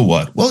your so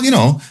what? Well,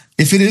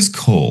 if it is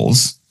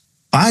Kohl's,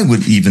 I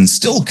would even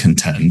still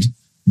contend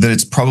that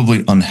it's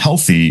probably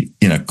unhealthy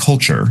in a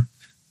culture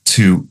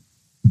to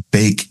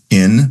bake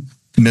in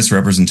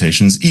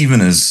misrepresentations, even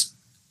as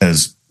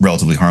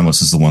relatively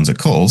harmless as the ones at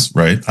Kohl's,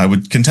 right? I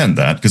would contend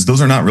that, because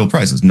those are not real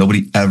prices.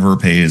 Nobody ever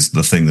pays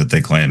the thing that they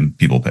claim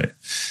people pay.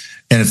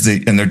 And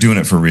they're doing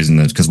it for a reason,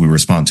 that's because we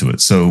respond to it.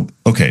 So,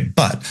 okay.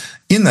 But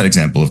in that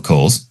example of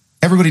Kohl's,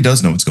 everybody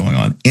does know what's going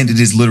on, and it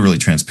is literally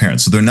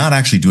transparent. So they're not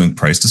actually doing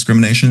price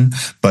discrimination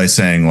by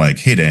saying like,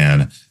 hey,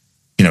 Dan,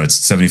 it's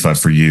 75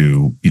 for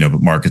you,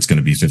 but Mark, it's going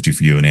to be 50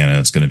 for you, and Anna,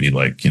 it's going to be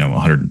like,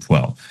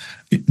 112.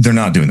 They're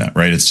not doing that,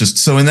 right? It's just,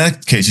 so in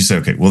that case, you say,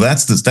 okay, well,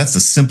 that's the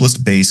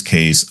simplest base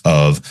case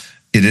of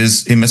it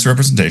is a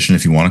misrepresentation,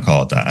 if you want to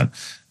call it that.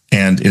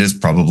 And it is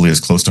probably as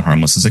close to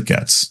harmless as it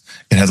gets.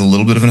 It has a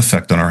little bit of an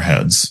effect on our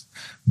heads,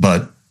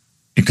 but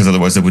because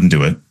otherwise they wouldn't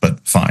do it, but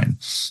fine.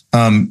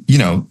 Then we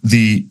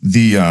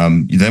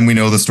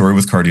know the story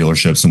with car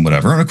dealerships and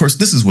whatever. And of course,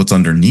 this is what's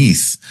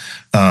underneath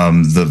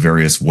the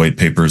various white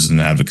papers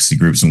and advocacy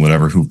groups and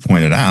whatever who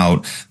pointed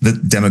out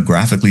that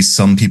demographically,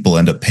 some people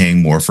end up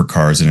paying more for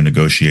cars in a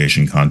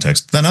negotiation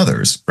context than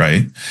others,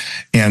 right?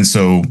 And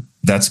so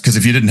that's because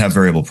if you didn't have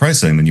variable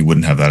pricing, then you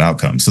wouldn't have that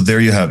outcome. So there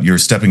you're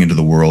stepping into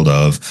the world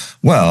of,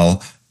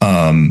 well,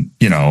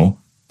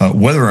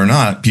 whether or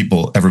not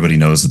everybody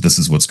knows that this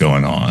is what's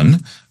going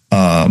on,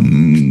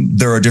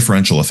 there are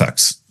differential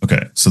effects.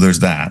 Okay, so there's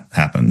that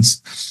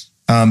happens.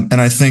 And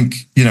I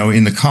think,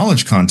 in the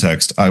college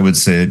context, I would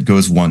say it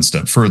goes one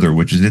step further,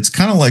 which is it's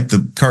kind of like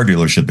the car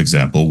dealership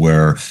example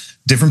where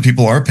different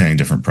people are paying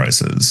different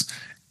prices.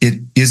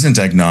 It isn't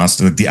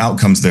agnostic. The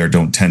outcomes there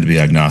don't tend to be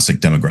agnostic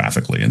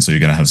demographically. And so you're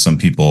going to have some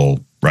people,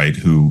 right,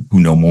 who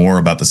know more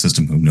about the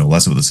system, who know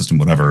less about the system,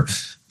 whatever,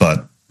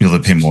 but they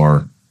pay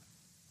more.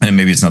 And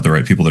maybe it's not the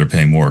right people that are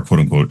paying more, quote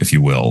unquote, if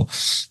you will.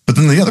 But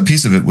then the other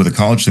piece of it with a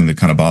college thing that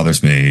kind of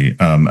bothers me,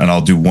 and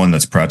I'll do one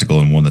that's practical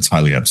and one that's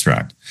highly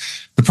abstract.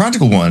 The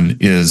practical one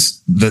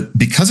is that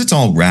because it's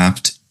all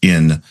wrapped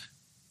in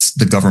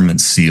the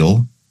government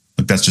seal,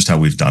 like that's just how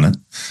we've done it.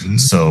 Mm-hmm.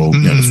 So,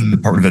 the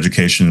Department of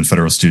Education,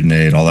 federal student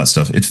aid, all that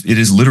stuff, it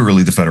is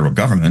literally the federal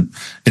government.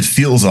 It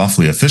feels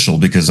awfully official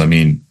because,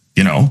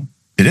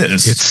 it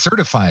is. It's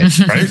certified,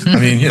 right?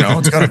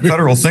 It's got a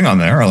federal thing on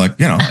there.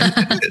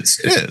 It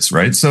is,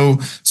 right? So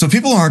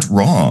people aren't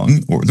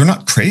wrong, or they're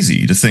not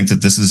crazy to think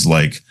that this is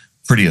like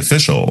pretty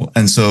official.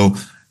 And so,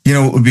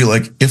 it would be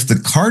like if the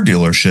car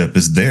dealership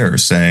is there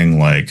saying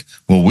like,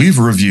 well, we've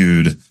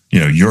reviewed,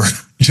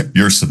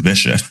 your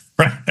submission,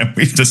 right? And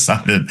we've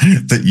decided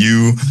that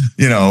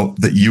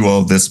you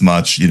owe this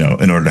much, in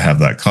order to have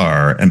that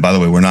car. And by the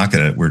way,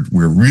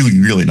 we're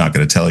really, really not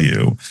going to tell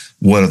you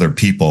what other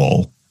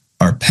people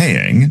are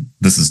paying.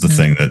 This is the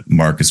thing that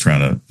Mark is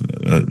trying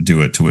to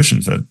do at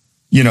Tuition Fit.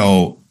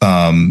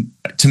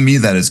 To me,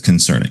 that is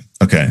concerning.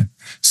 Okay.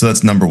 So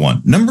that's number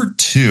one. Number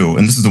two,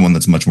 and this is the one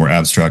that's much more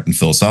abstract and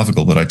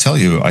philosophical, but I tell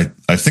you,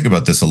 I think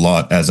about this a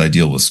lot as I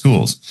deal with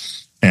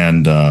schools.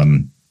 And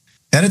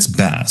at its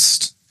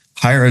best,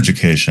 higher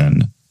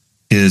education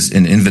is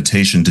an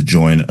invitation to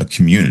join a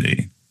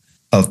community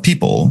of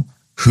people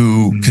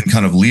who can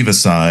kind of leave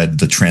aside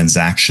the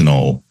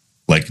transactional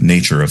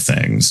nature of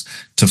things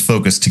to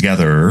focus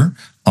together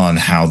on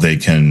how they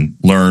can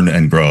learn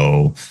and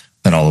grow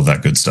and all of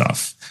that good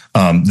stuff.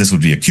 This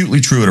would be acutely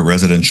true at a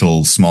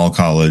residential small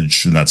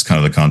college. And that's kind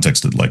of the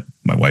context that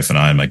my wife and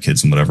I and my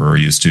kids and whatever are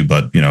used to.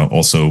 But,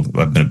 also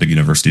I've been at big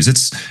universities.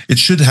 It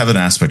should have an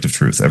aspect of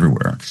truth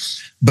everywhere.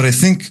 But I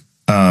think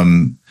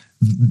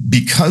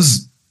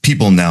because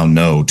people now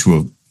know to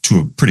a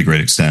pretty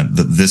great extent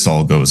that this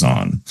all goes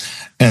on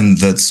and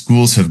that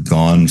schools have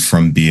gone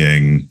from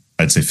being,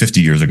 I'd say 50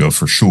 years ago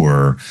for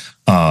sure,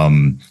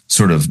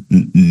 sort of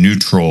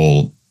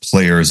neutral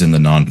players in the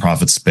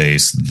nonprofit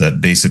space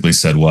that basically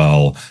said,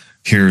 well,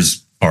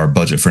 here's our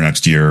budget for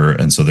next year.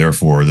 And so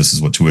therefore, this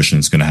is what tuition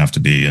is going to have to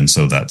be. And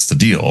so that's the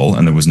deal.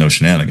 And there was no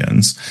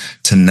shenanigans,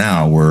 to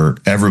now where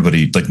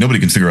everybody, nobody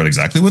can figure out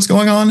exactly what's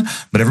going on,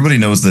 but everybody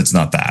knows that it's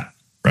not that,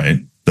 right?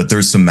 That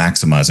there's some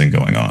maximizing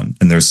going on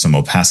and there's some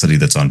opacity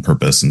that's on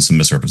purpose and some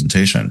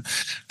misrepresentation.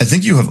 I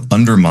think you have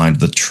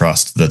undermined the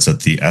trust that's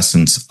at the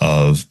essence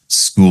of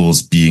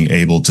schools being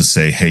able to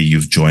say, hey,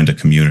 you've joined a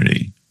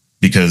community,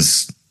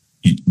 because,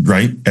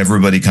 right,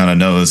 everybody kind of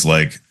knows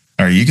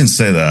all right, you can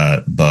say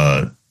that,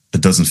 but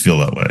it doesn't feel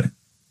that way.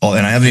 Oh,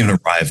 and I haven't even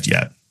arrived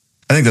yet.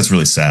 I think that's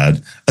really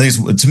sad.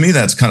 To me,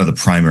 that's kind of the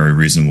primary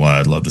reason why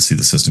I'd love to see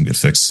the system get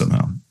fixed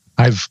somehow.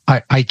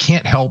 I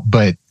can't help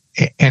but,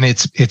 and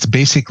it's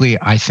basically,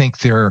 I think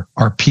there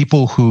are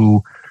people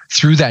who,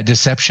 through that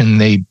deception,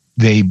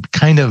 they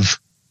kind of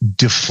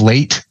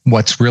deflate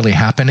what's really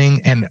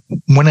happening. And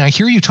when I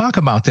hear you talk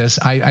about this,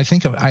 I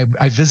think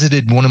I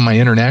visited one of my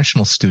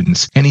international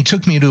students, and he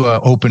took me to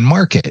an open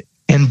market.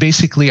 And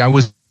basically, I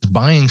was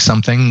buying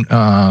something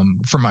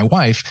for my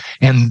wife,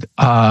 and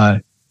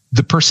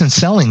the person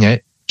selling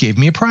it gave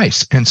me a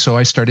price. And so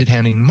I started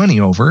handing money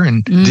over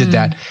and did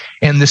that.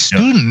 And the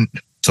student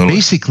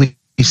basically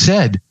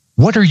said,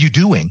 "What are you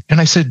doing?" And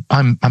I said,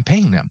 I'm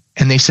paying them.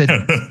 And they said,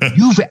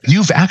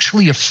 you've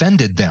actually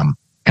offended them.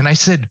 And I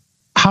said,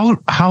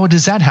 how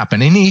does that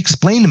happen? And he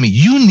explained to me,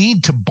 you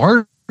need to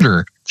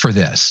barter for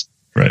this.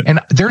 Right. And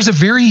there's a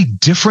very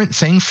different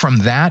thing from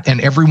that. And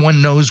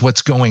everyone knows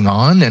what's going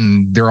on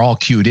and they're all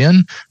cued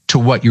in to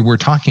what you were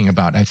talking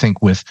about. I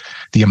think with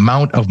the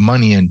amount of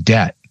money and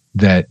debt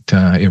that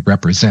it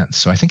represents.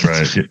 So I think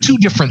it's two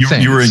different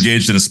things. You were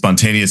engaged in a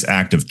spontaneous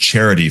act of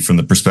charity from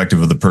the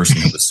perspective of the person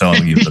who was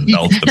selling you the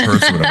belt, the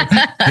purse, or whatever.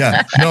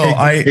 Yeah, no,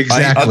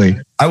 exactly.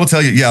 I will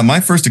tell you, yeah, my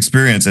first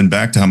experience, and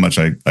back to how much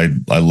I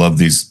love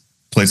these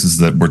places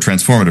that were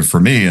transformative for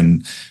me.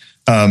 And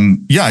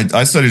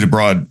I studied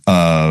abroad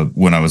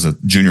when I was a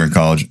junior in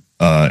college.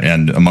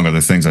 And among other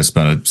things, I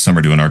spent a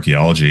summer doing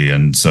archaeology.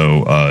 And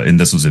so, and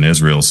this was in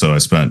Israel. So I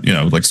spent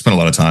a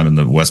lot of time in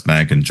the West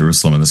Bank and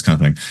Jerusalem and this kind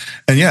of thing.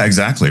 And yeah,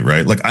 exactly.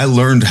 Right. Like I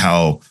learned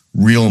how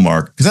real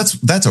market, because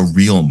that's a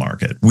real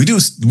market. We do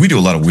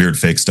a lot of weird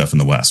fake stuff in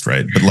the West.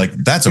 Right. But like,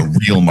 that's a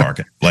real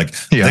market. Like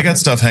they got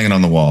stuff hanging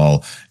on the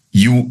wall.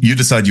 You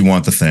decide you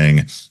want the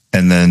thing.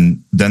 And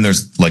then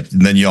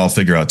then you all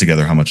figure out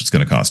together how much it's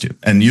going to cost you.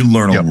 And you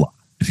learn a lot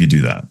if you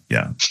do that.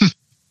 Yeah.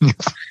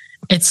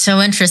 It's so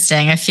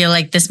interesting. I feel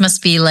like this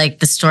must be like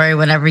the story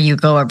whenever you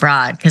go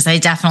abroad. Cause I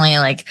definitely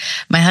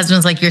my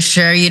husband's like, you're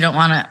sure you don't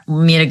want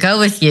me to go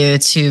with you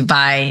to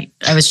buy,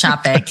 I was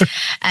shopping.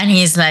 And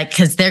he's like,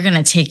 cause they're going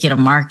to take you to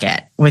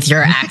market with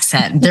your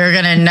accent. They're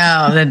going to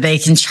know that they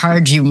can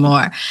charge you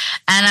more.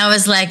 And I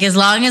was like, as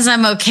long as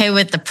I'm okay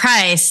with the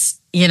price,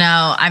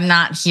 I'm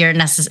not here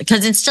necessarily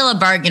because it's still a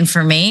bargain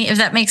for me, if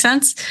that makes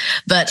sense.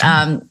 But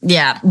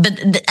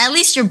at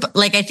least you're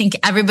like, I think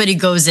everybody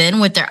goes in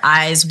with their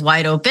eyes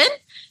wide open,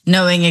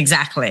 knowing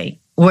exactly,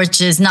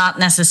 which is not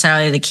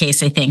necessarily the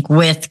case, I think,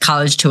 with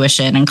college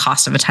tuition and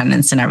cost of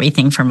attendance and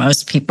everything for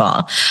most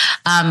people.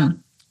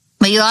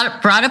 But you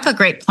brought up a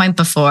great point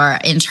before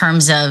in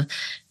terms of,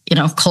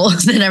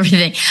 coals and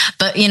everything.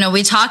 But,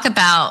 we talk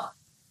about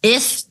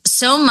if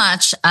so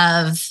much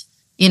of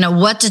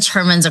what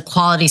determines a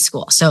quality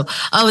school. So,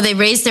 they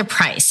raise their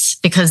price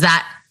because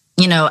that,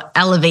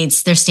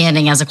 elevates their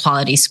standing as a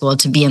quality school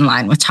to be in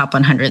line with top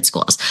 100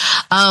 schools.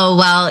 Oh,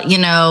 well,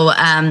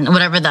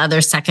 whatever the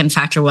other second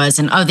factor was,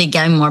 and they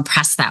get more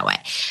press that way.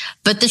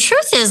 But the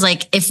truth is,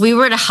 if we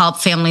were to help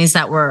families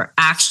that were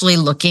actually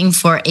looking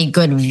for a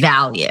good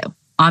value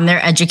on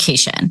their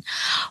education,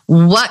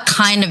 what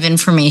kind of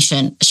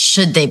information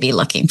should they be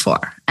looking for?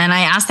 And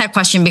I ask that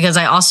question because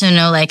I also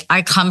know,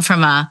 I come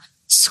from a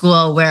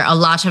school where a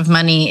lot of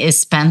money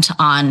is spent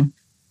on,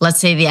 let's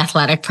say, the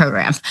athletic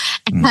program.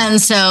 And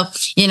so,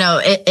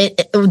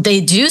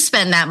 they do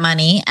spend that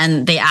money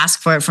and they ask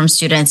for it from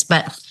students.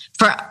 But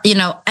for,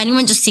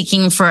 anyone just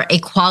seeking for a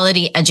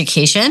quality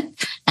education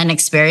and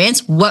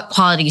experience, what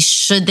quality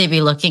should they be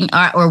looking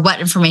or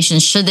what information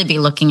should they be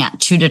looking at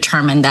to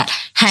determine that,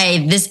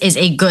 hey, this is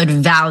a good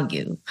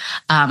value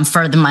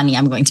for the money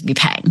I'm going to be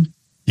paying?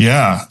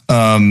 Yeah.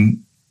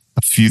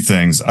 A few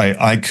things.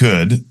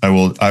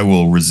 I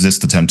will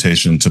resist the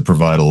temptation to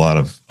provide a lot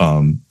of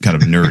kind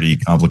of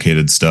nerdy,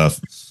 complicated stuff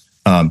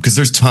because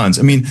there's tons.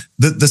 I mean,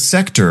 the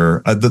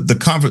sector,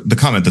 the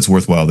comment that's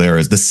worthwhile there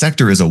is the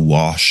sector is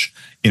awash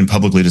in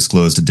publicly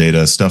disclosed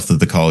data, stuff that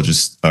the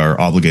colleges are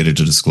obligated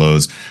to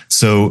disclose.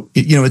 So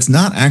it's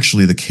not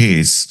actually the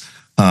case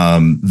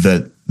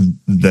that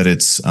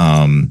it's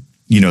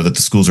that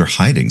the schools are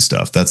hiding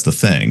stuff. That's the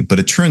thing. But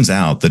it turns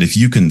out that if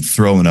you can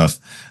throw enough,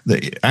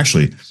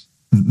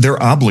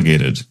 they're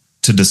obligated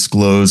to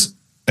disclose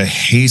a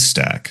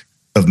haystack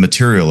of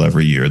material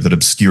every year that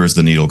obscures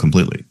the needle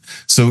completely.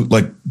 So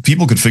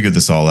people could figure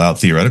this all out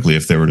theoretically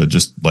if they were to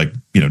just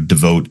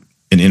devote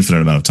an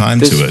infinite amount of time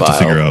to it to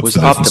figure out for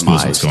the different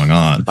schools what's going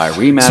on. So I'm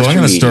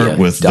going to start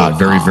with the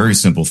very, very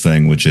simple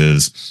thing, which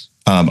is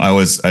I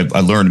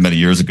learned many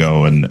years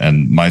ago,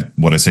 and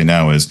what I say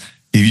now is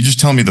if you just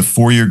tell me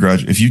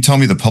if you tell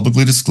me the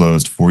publicly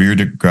disclosed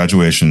 4-year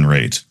graduation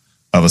rate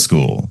of a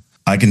school,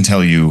 I can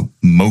tell you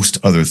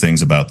most other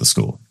things about the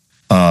school.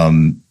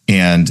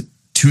 And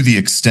to the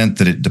extent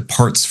that it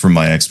departs from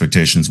my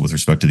expectations with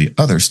respect to the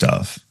other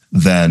stuff,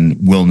 then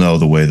we'll know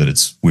the way that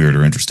it's weird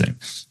or interesting.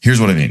 Here's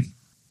what I mean.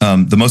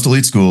 The most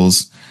elite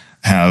schools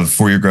have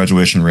 4-year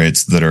graduation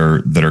rates that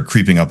are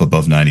creeping up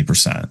above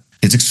 90%.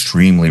 It's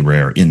extremely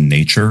rare in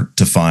nature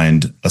to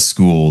find a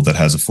school that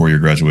has a 4-year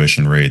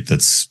graduation rate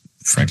that's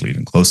frankly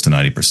even close to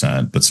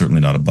 90%, but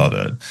certainly not above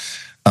it.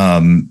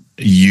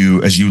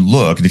 As you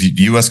look, and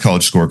US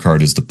College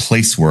Scorecard is the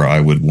place where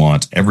I would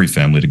want every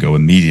family to go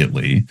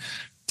immediately,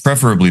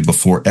 preferably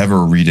before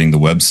ever reading the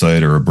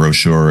website or a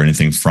brochure or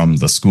anything from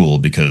the school,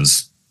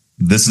 because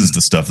this is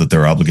the stuff that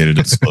they're obligated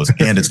to disclose.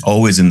 And it's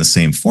always in the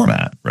same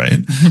format, right?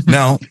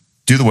 Now,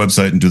 do the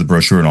website and do the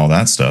brochure and all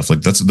that stuff.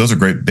 Those are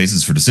great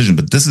bases for decision,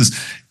 but this is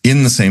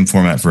in the same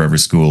format for every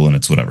school and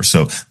it's whatever.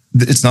 So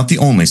it's not the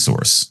only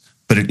source,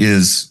 but it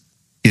is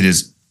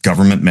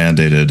government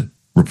mandated,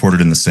 reported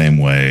in the same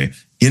way.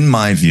 In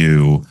my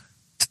view,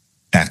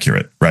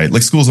 accurate, right?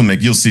 Schools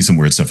you'll see some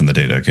weird stuff in the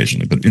data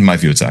occasionally, but in my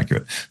view, it's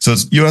accurate. So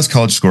it's US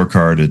College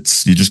Scorecard.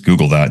 You just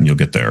Google that and you'll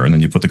get there. And then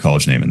you put the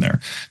college name in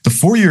there. The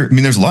 4-year,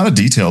 there's a lot of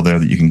detail there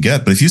that you can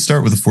get, but if you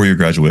start with a 4-year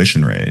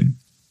graduation rate,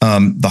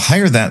 the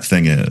higher that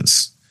thing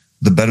is,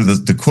 the better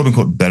the quote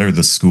unquote better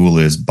the school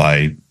is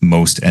by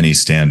most any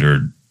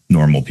standard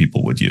normal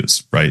people would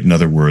use, right? In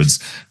other words,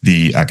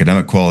 the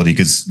academic quality,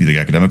 because the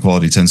academic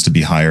quality tends to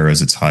be higher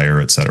as it's higher,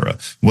 et cetera.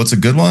 What's a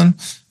good one?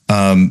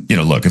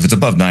 Look, if it's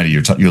above 90,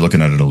 you're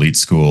looking at an elite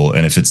school.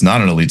 And if it's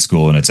not an elite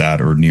school and it's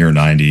at or near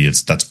 90,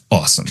 that's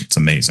awesome. It's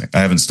amazing. I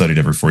haven't studied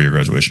every 4-year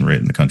graduation rate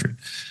in the country.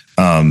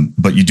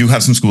 But you do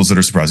have some schools that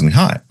are surprisingly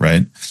high,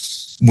 right?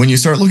 When you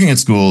start looking at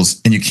schools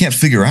and you can't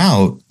figure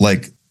out,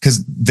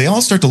 because they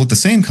all start to look the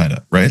same kind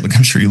of, right? Like,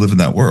 I'm sure you live in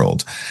that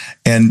world.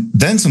 And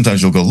then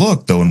sometimes you'll go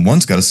look, though, and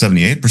one's got a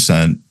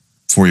 78%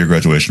 4-year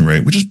graduation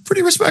rate, which is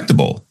pretty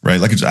respectable, right?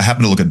 Like, I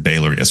happened to look at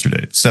Baylor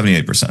yesterday,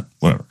 78%,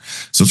 whatever.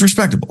 So it's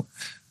respectable.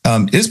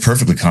 It is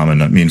perfectly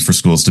common, for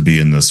schools to be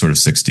in the sort of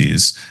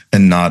 60s,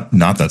 and not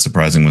that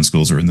surprising when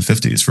schools are in the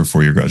 50s for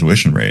 4-year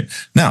graduation rate.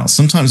 Now,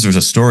 sometimes there's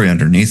a story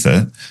underneath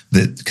it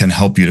that can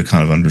help you to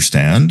kind of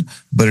understand,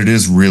 but it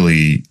is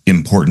really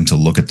important to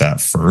look at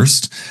that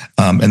first.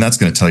 And that's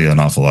going to tell you an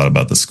awful lot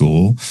about the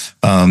school.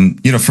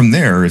 From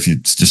there, if you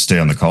just stay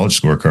on the college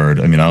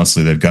scorecard,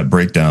 honestly, they've got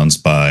breakdowns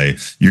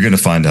you're going to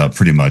find out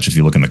pretty much if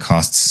you look in the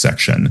costs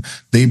section,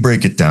 they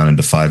break it down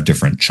into 5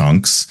 different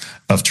chunks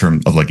of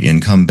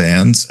income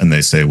bands. And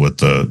they say what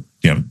the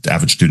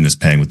average student is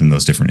paying within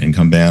those different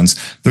income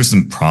bands. There's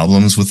some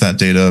problems with that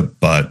data,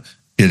 but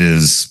it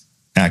is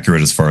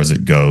accurate as far as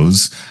it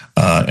goes.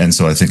 And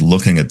so I think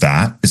looking at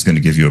that is going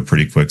to give you a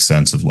pretty quick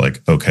sense of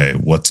okay,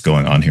 what's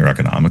going on here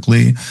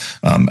economically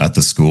at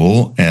the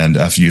school. And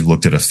after you've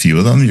looked at a few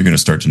of them, you're going to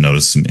start to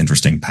notice some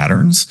interesting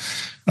patterns.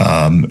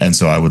 And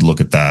so I would look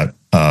at that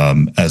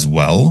as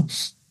well.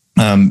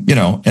 And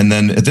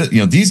then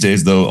these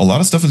days, though, a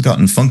lot of stuff has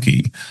gotten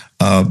funky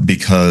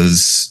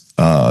because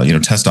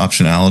test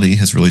optionality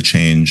has really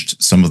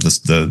changed some of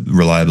the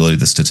reliability of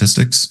the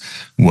statistics.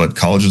 What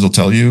colleges will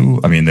tell you,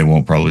 they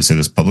won't probably say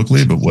this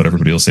publicly, but what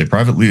everybody will say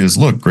privately is,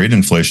 look, grade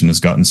inflation has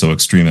gotten so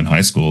extreme in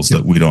high schools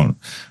that we don't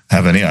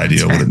have any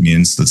idea what it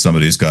means that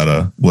somebody's got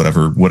a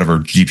whatever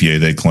GPA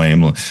they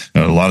claim.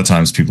 A lot of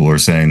times people are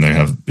saying they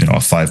have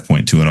a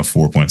 5.2 and a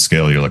 4-point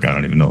scale. You're like, I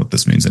don't even know what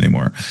this means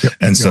anymore.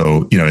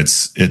 So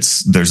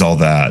there's all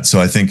that.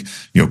 So I think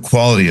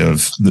quality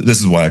of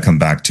this is why I come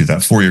back to that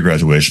 4-year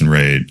graduation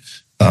rate.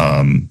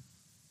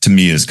 To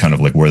me is kind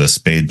of like where the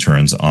spade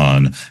turns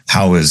on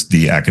how is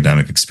the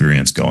academic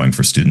experience going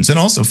for students. And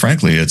also,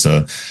 frankly, it's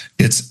a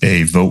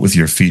vote with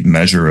your feet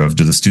measure of,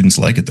 do the students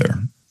like it there?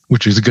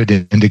 Which is a good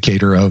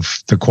indicator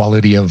of the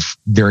quality of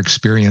their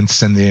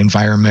experience and the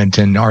environment,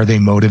 and are they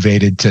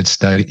motivated to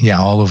study? Yeah,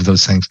 all of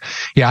those things.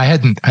 Yeah, I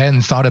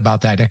hadn't thought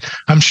about that.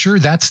 I'm sure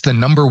that's the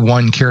number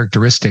one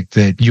characteristic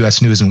that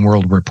U.S. News and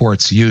World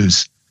Reports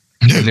use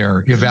in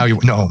their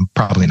evaluation. No,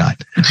 probably not.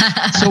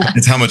 So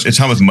it's how much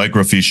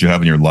microfiche you have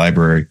in your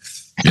library.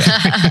 Yeah.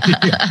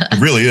 It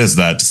really is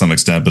that to some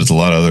extent, but it's a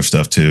lot of other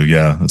stuff too.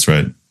 Yeah, that's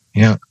right.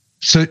 Yeah.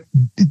 So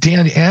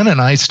Dan, Ann and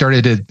I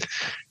started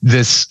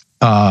this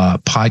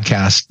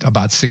podcast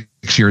about 6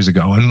 years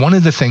ago. And one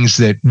of the things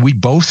that we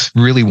both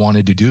really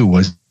wanted to do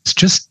was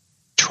just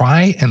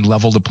try and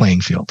level the playing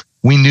field.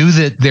 We knew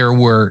that there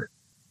were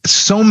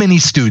so many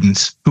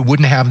students who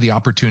wouldn't have the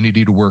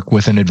opportunity to work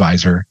with an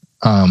advisor.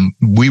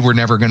 We were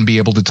never going to be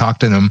able to talk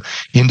to them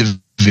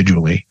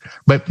individually.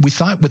 But we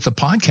thought with the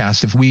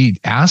podcast, if we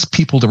asked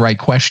people the right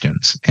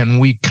questions and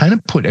we kind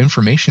of put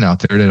information out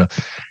there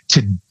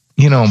to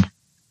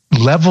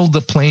level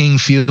the playing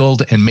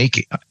field and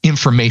make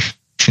information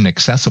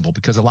accessible,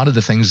 because a lot of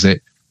the things that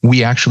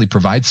we actually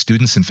provide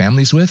students and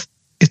families with,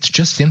 it's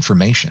just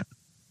information.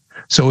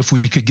 So if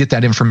we could get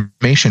that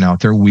information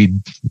out there,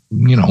 we'd,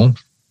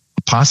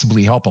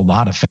 possibly help a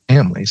lot of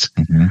families.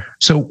 Mm-hmm.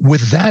 So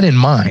with that in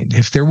mind,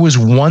 if there was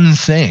one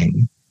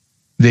thing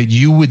that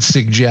you would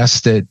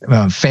suggest that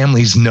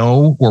families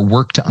know or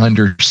work to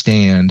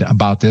understand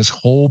about this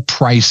whole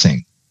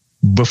pricing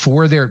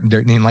before they're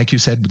like you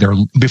said,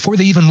 before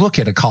they even look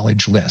at a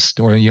college list,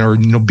 or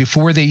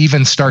before they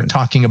even start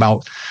talking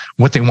about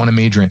what they want to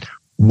major in,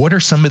 what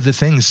are some of the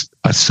things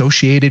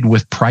associated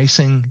with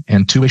pricing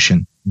and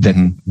tuition that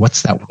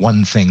what's that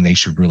one thing they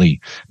should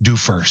really do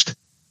first?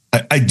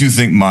 I do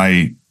think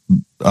my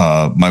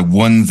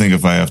one thing,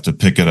 if I have to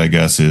pick it, I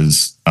guess,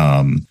 is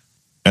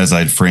as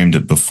I'd framed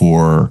it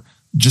before,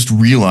 just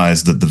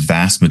realize that the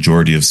vast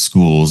majority of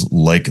schools,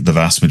 like the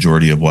vast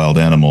majority of wild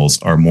animals,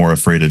 are more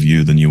afraid of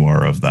you than you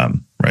are of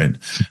them, right?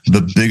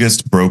 The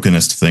biggest,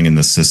 brokenest thing in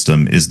the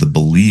system is the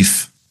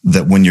belief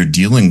that when you're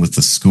dealing with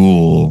the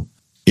school,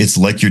 it's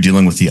like you're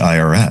dealing with the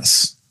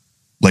IRS.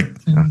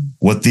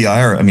 What the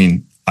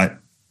IRS, I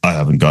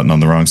haven't gotten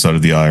on the wrong side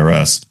of the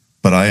IRS,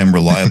 but I am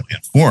reliably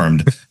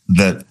informed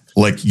that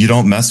you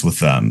don't mess with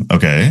them.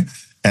 Okay.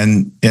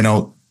 And,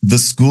 the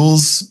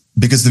schools,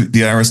 because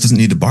the IRS doesn't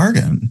need to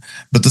bargain,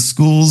 but the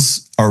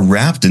schools are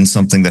wrapped in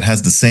something that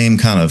has the same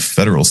kind of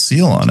federal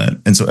seal on it.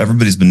 And so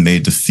everybody's been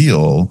made to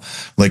feel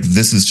like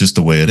this is just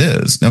the way it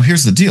is. Now,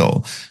 here's the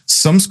deal.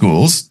 Some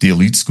schools, the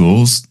elite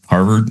schools,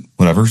 Harvard,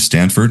 whatever,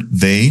 Stanford,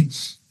 they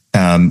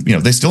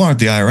still aren't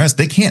the IRS.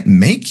 They can't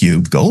make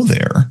you go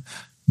there,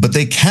 but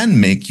they can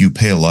make you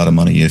pay a lot of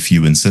money if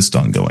you insist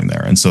on going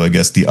there. And so I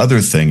guess the other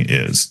thing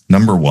is,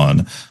 number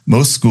one,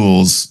 most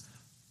schools,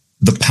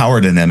 the power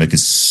dynamic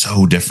is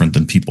so different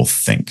than people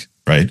think,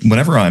 right?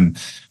 Whenever I'm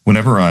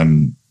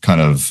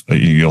kind of,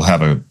 you'll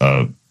have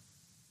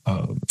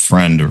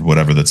friend or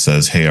whatever that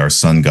says, "Hey, our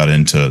son got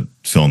into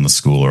film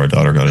school, or our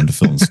daughter got into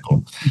film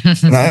school,"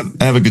 and I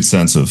have a good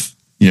sense of,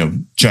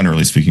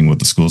 generally speaking, what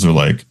the schools are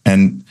like.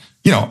 And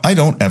I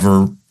don't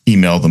ever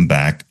email them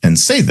back and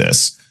say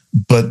this,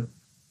 but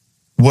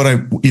what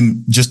I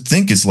just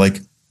think is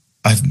like,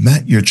 I've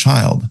met your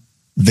child.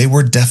 They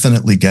were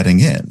definitely getting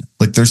in.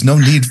 Like, there's no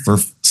need for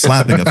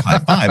slapping of high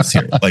fives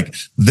here. Like,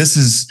 this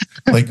is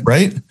like,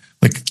 right?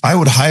 Like, I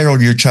would hire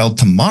your child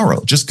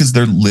tomorrow just because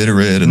they're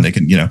literate and they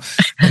can,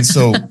 and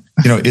so,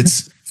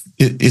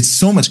 it's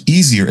so much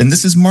easier. And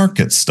this is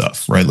market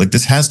stuff, right? Like,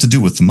 this has to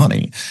do with the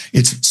money.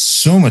 It's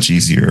so much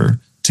easier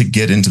to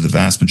get into the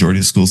vast majority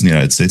of schools in the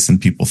United States than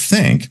people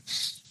think.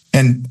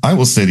 And I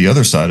will say the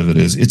other side of it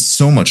is it's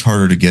so much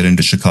harder to get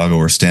into Chicago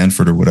or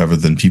Stanford or whatever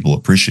than people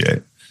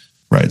appreciate.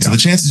 Right. Yeah. So the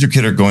chances your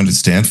kid are going to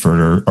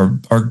Stanford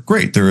are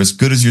great. They're as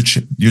good as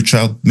your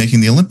child making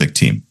the Olympic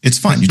team. It's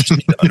fine. You just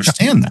need to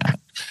understand that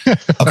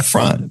up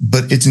front.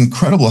 But it's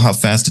incredible how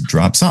fast it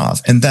drops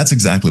off. And that's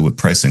exactly what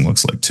pricing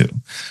looks like too,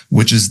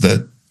 which is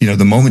that,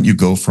 the moment you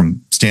go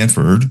from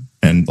Stanford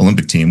and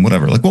Olympic team,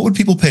 whatever, like, what would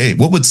people pay?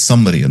 What would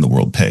somebody in the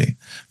world pay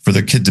for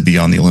their kid to be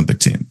on the Olympic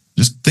team?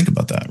 Just think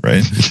about that,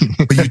 right?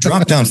 But you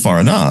drop down far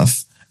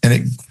enough and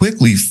it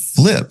quickly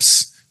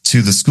flips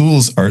to the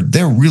schools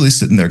they're really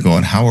sitting there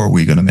going, how are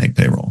we going to make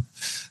payroll?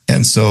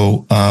 And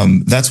so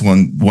that's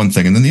one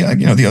thing. And then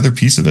the other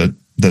piece of it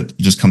that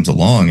just comes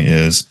along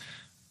is,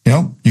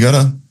 you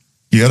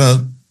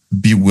gotta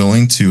be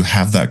willing to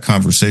have that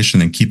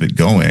conversation and keep it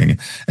going.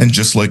 And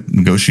just like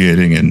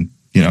negotiating and,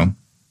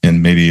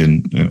 and maybe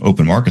in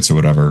open markets or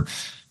whatever,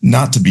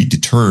 not to be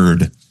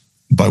deterred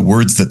by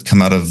words that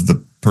come out of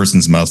the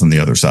person's mouth on the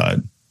other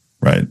side,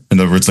 right? In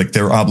other words, like,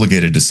 they're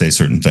obligated to say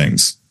certain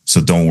things.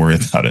 So don't worry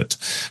about it.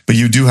 But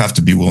you do have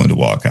to be willing to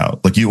walk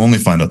out. Like, you only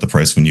find out the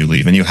price when you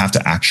leave, and you have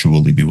to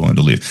actually be willing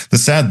to leave. The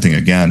sad thing,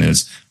 again,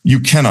 is you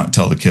cannot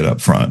tell the kid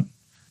up front,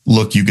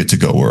 look, you get to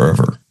go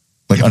wherever.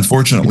 Like,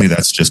 unfortunately,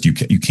 that's just, you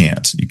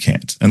can't,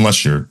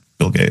 unless you're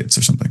Bill Gates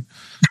or something.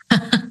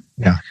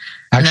 Yeah.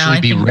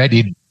 Actually,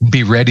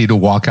 be ready to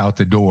walk out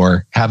the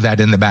door, have that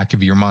in the back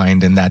of your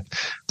mind, and that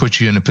puts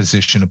you in a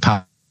position of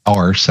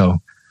power. So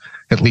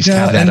at least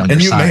have that on your side.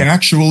 And you may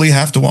actually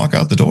have to walk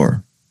out the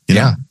door.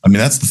 I mean,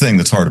 that's the thing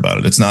that's hard about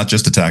it. It's not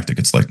just a tactic.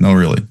 It's like, no,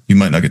 really, you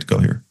might not get to go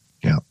here.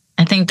 Yeah.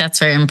 I think that's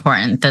very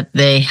important that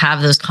they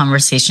have those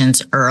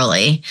conversations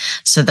early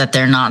so that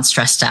they're not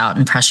stressed out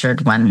and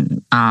pressured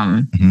when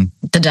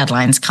the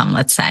deadlines come,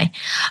 let's say.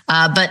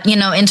 But,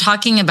 in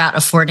talking about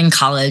affording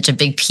college, a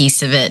big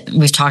piece of it,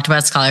 we've talked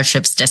about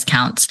scholarships,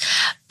 discounts,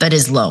 but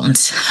is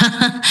loans.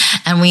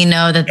 And we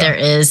know that there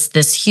is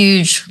this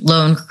huge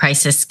loan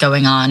crisis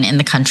going on in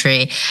the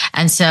country.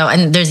 And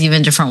there's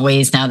even different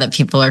ways now that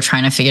people are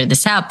trying to figure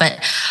this out.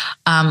 But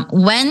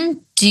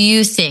when do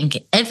you think,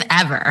 if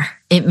ever,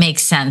 it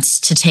makes sense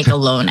to take a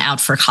loan out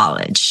for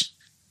college?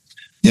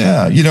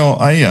 Yeah,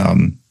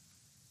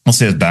 I'll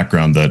say as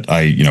background that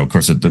of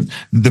course, at the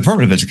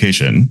Department of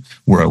Education,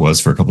 where I was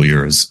for a couple of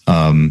years,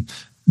 and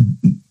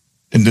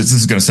this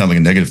is going to sound like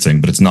a negative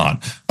thing, but it's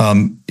not.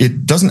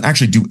 It doesn't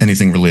actually do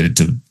anything related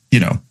to,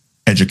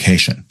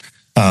 education.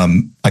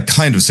 I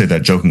kind of say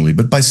that jokingly,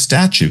 but by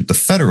statute, the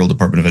federal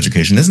Department of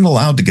Education isn't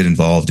allowed to get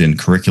involved in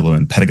curriculum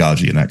and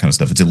pedagogy and that kind of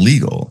stuff. It's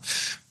illegal.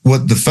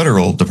 What the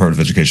federal Department of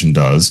Education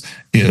does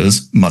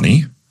is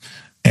money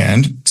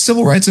and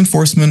civil rights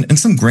enforcement and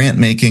some grant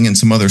making and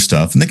some other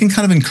stuff. And they can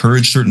kind of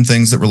encourage certain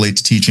things that relate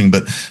to teaching.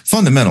 But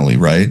fundamentally,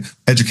 right,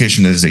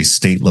 education is a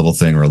state level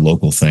thing or a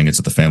local thing. It's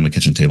at the family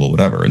kitchen table,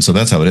 whatever. And so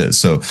that's how it is.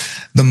 So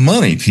the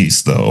money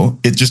piece, though,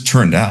 it just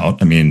turned out,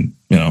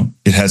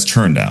 it has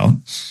turned out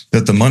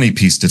that the money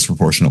piece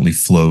disproportionately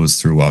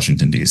flows through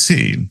Washington,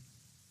 D.C.,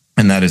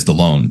 and that is the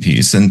loan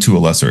piece, and to a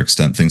lesser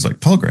extent, things like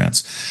Pell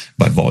Grants,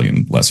 by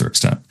volume, lesser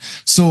extent.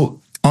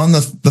 So on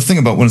the thing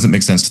about when does it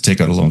make sense to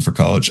take out a loan for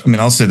college?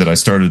 I'll say that I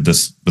started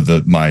this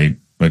with my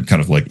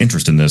kind of like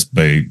interest in this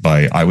by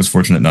I was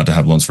fortunate not to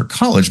have loans for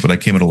college, but I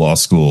came into law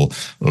school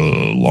a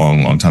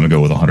long time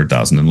ago with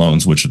 $100,000 in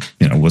loans, which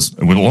was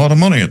a lot of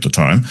money at the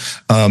time,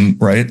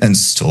 right, and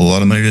still a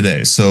lot of money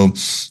today. So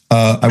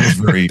I was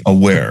very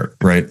aware,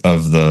 right,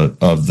 of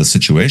the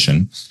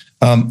situation.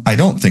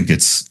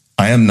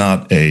 I am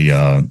not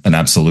an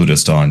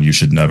absolutist on you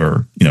should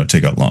never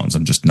take out loans.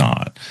 I'm just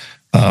not.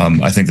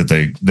 I think that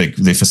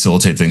they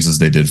facilitate things as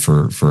they did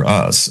for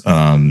us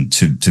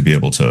to be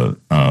able to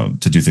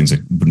do things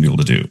they wouldn't be able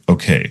to do.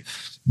 Okay,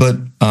 but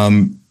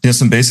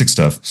some basic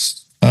stuff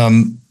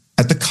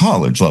at the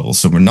college level.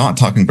 So we're not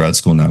talking grad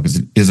school now because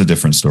it is a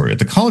different story. At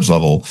the college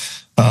level,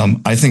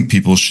 I think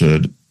people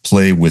should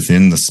play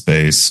within the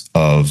space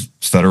of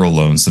federal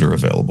loans that are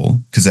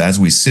available. Because as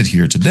we sit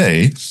here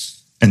today,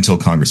 until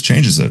Congress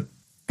changes it,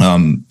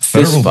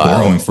 federal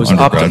borrowing for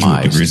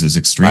undergraduate degrees is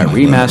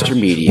extremely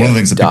limited. One of the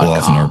things that people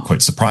often are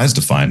quite surprised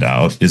to find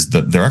out is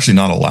that they're actually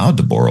not allowed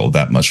to borrow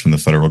that much from the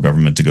federal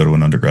government to go to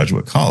an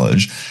undergraduate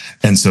college.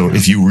 And so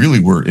if you really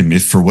were,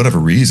 if for whatever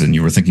reason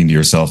you were thinking to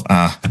yourself,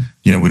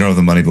 we don't have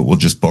the money, but we'll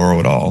just borrow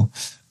it all.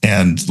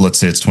 And let's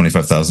say it's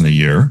 $25,000 a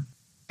year.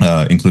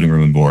 including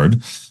room and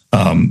board.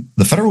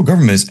 The federal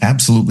government is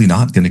absolutely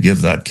not going to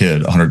give that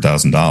kid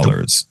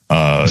 $100,000.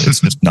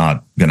 It's just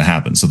not going to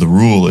happen. So the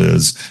rule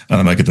is, and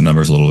I might get the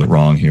numbers a little bit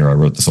wrong here. I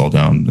wrote this all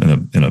down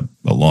in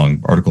a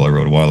long article I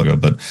wrote a while ago,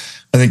 but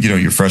I think,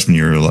 your freshman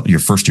year, your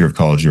first year of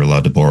college, you're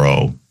allowed to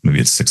borrow, maybe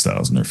it's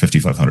 6,000 or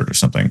 5,500 or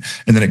something.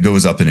 And then it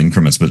goes up in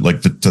increments, but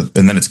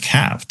and then it's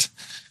capped.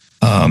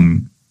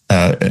 And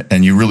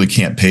you really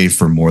can't pay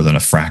for more than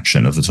a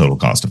fraction of the total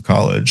cost of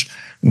college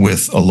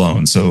with a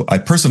loan. So I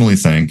personally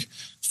think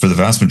for the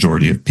vast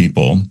majority of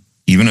people,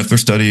 even if they're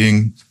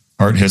studying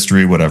art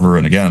history, whatever,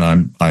 and again,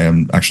 I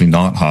am actually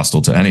not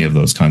hostile to any of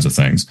those kinds of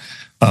things.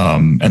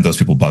 And those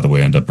people, by the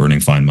way, end up earning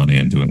fine money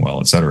and doing well,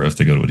 et cetera, if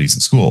they go to a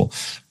decent school.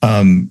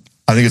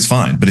 I think it's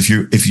fine. But if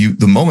you,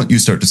 the moment you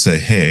start to say,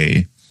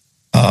 hey,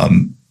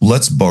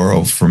 let's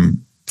borrow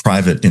from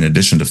private in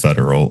addition to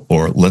federal,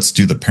 or let's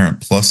do the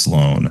Parent Plus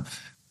loan,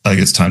 I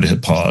think it's time to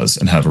hit pause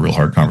and have a real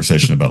hard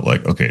conversation about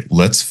okay,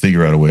 let's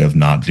figure out a way of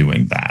not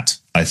doing that.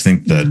 I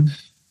think that,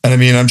 and I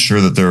mean, I'm sure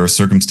that there are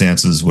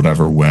circumstances,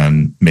 whatever,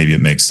 when maybe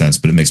it makes sense,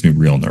 but it makes me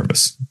real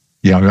nervous.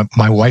 Yeah,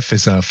 my wife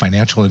is a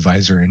financial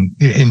advisor, and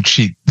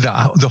she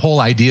the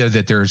whole idea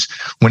that there's,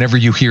 whenever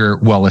you hear,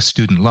 well, a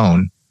student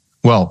loan,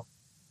 well,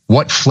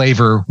 what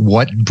flavor,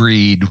 what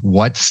breed,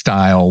 what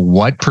style,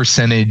 what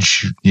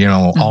percentage,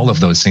 all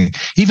of those things.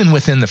 Even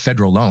within the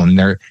federal loan,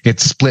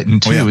 it's split in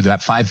two.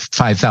 That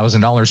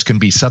 $5,000 can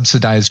be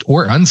subsidized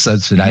or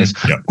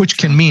unsubsidized, which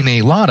can mean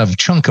a lot of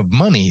chunk of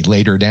money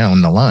later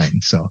down the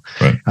line. So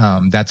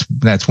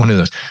that's one of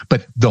those.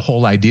 But the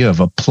whole idea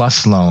of a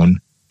plus loan,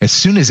 as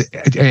soon as,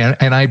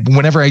 and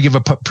whenever I give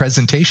a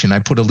presentation, I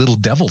put a little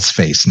devil's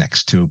face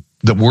next to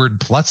the word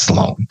plus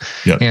loan.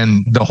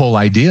 And the whole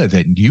idea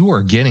that you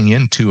are getting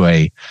into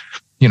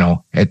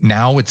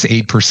now it's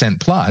 8%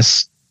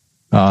 plus,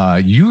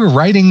 you are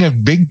writing a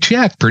big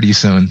check pretty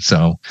soon.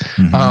 So,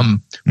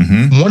 one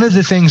of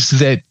the things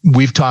that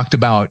we've talked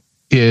about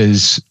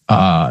is,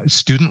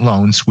 student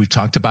loans. We've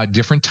talked about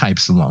different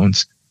types of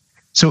loans.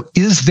 So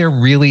is there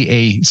really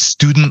a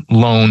student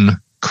loan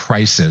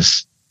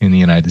crisis in the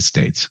United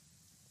States?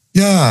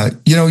 Yeah,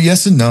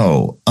 yes and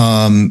no.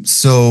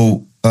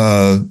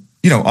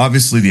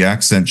 Obviously the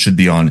accent should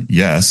be on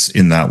yes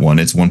in that one.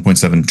 It's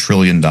 $1.7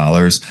 trillion.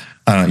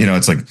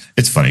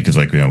 It's funny because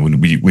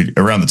when we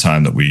around the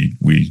time that we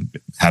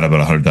had about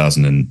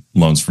 100,000 in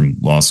loans from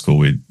law school,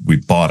 we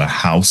bought a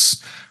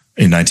house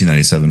in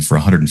 1997 for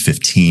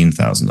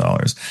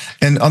 $115,000.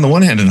 And on the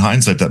one hand, in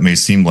hindsight, that may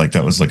seem like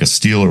that was like a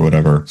steal or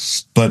whatever,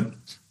 but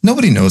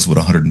nobody knows what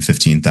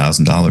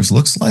 $115,000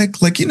 looks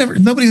like.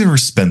 Nobody's ever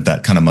spent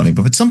that kind of money,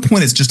 but at some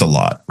point it's just a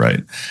lot,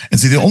 right?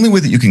 And see, the only way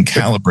that you can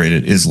calibrate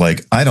it is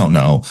I don't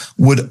know,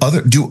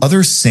 do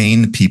other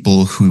sane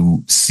people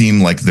who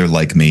seem like they're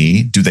like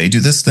me, do they do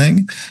this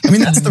thing? I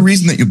mean, that's the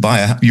reason that you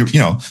buy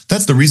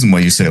that's the reason why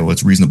you say,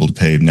 it's reasonable to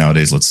pay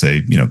nowadays, let's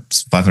say,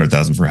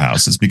 $500,000 for a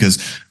house, is because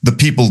the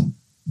people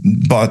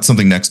bought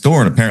something next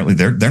door and apparently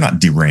they're not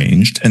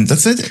deranged, and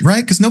that's it,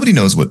 right? Because nobody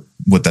knows what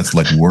that's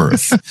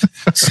worth.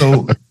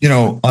 So on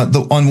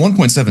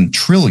 1.7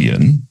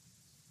 trillion,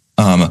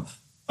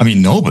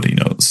 nobody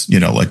knows,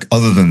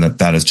 other than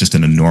that is just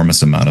an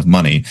enormous amount of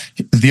money.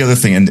 The other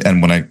thing,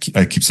 and when I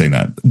keep saying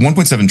that,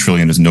 1.7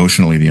 trillion is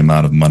notionally the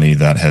amount of money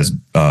that is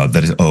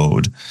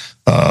owed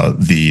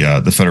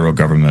the federal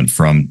government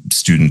from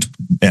student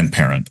and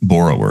parent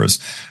borrowers.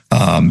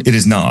 It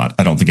is not,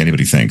 I don't think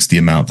anybody thinks, the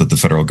amount that the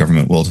federal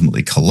government will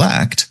ultimately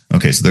collect.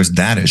 Okay, so there's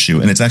that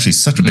issue, and it's actually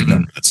such a big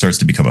number that starts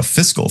to become a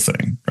fiscal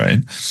thing, right?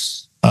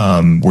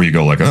 Where you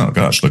go oh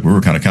gosh, we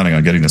were kind of counting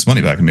on getting this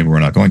money back, and maybe we're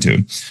not going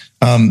to.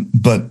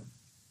 But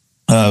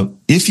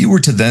if you were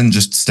to then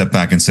just step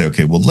back and say,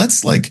 okay, well,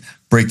 let's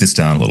break this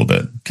down a little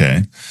bit.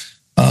 Okay,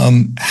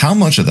 how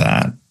much of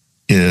that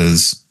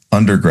is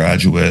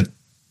undergraduate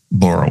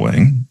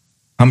borrowing?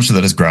 How much of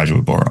that is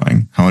graduate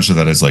borrowing? How much of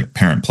that is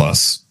Parent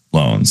Plus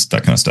loans,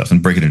 that kind of stuff,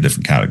 and break it into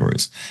different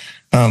categories?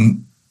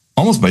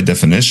 Almost by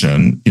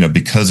definition,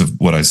 because of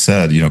what I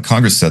said,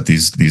 Congress set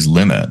these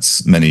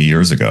limits many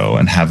years ago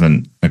and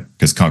haven't,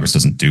 because Congress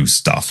doesn't do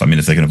stuff. I mean,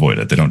 if they can avoid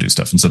it, they don't do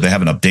stuff. And so they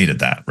haven't updated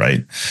that,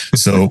 right?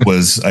 So it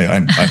was,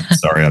 I'm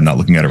sorry, I'm not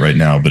looking at it right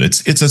now, but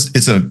it's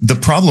the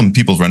problem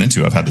people run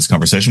into. I've had this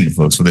conversation with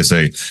folks where they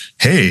say,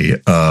 hey,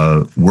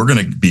 we're going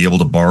to be able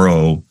to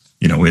borrow,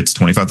 it's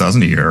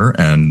 $25,000 a year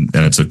and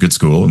it's a good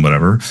school and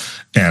whatever.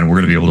 And we're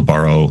going to be able to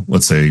borrow,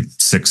 let's say,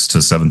 $6,000 to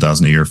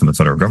 $7,000 a year from the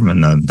federal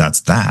government. And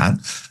that's that.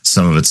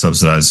 Some of it's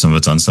subsidized, some of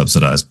it's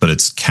unsubsidized, but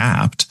it's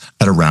capped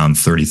at around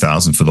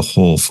 $30,000 for the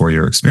whole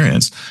 4-year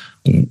experience.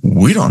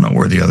 We don't know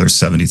where the other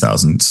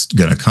 $70,000 is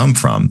going to come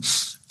from.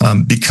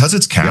 Because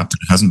it's capped, it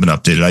hasn't been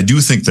updated. I do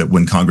think that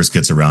when Congress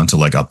gets around to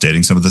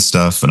updating some of this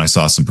stuff, and I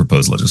saw some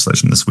proposed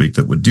legislation this week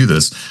that would do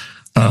this,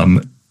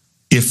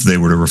 if they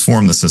were to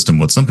reform the system,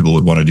 what some people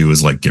would want to do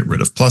is get rid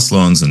of plus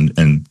loans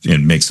and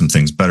make some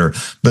things better.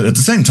 But at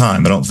the same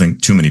time, I don't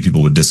think too many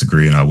people would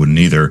disagree, and I wouldn't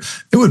either.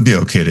 It would be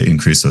okay to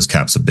increase those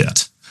caps a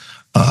bit.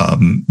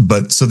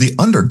 But so the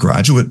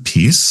undergraduate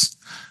piece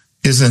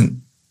isn't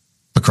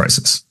a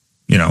crisis.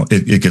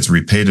 it gets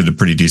repaid at a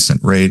pretty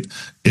decent rate.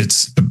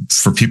 It's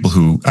for people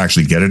who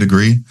actually get a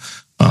degree.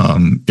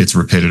 It's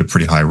repaid at a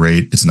pretty high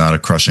rate. It's not a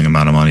crushing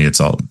amount of money. It's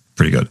all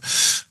pretty good.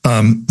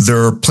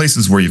 There are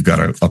places where you've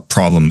got a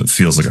problem that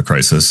feels like a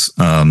crisis.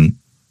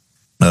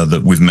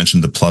 That we've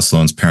mentioned the plus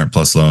loans, parent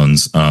plus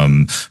loans,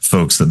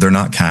 folks that they're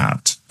not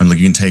capped, and like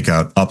you can take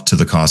out up to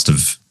the cost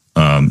of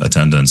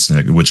attendance,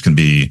 which can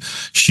be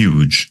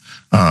huge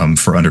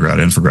for undergrad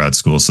and for grad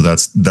school. So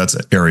that's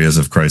areas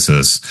of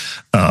crisis.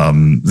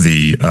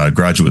 The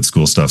graduate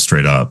school stuff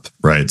straight up,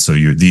 right? So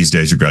these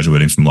days you're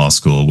graduating from law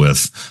school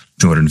with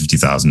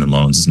 $250,000 in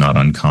loans is not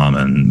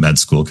uncommon. Med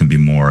school can be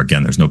more.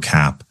 Again, there's no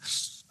cap.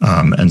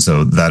 And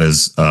so that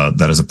is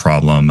a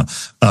problem.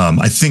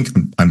 I think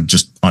I'm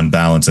just on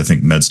balance. I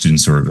think med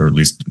students or at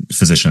least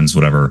physicians,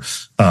 whatever,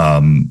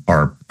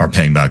 are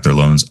paying back their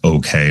loans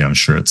okay. I'm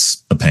sure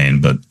it's a pain,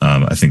 but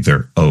I think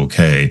they're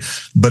okay.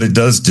 But it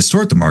does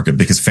distort the market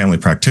because family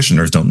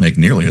practitioners don't make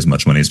nearly as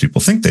much money as people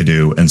think they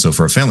do. And so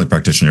for a family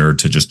practitioner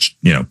to just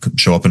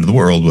show up into the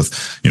world with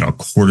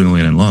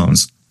 $250,000 in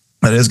loans,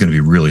 that is going to be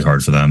really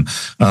hard for them.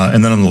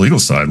 And then on the legal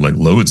side, like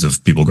loads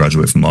of people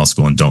graduate from law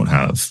school and don't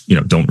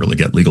really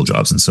get legal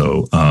jobs. And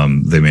so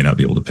they may not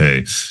be able to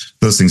pay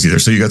those things either.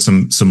 So you got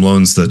some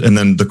loans and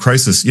then the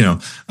crisis,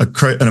 an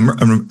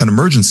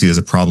emergency is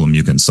a problem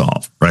you can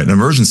solve, right? An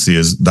emergency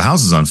is the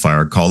house is on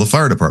fire, call the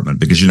fire department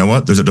because you know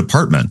what? There's a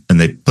department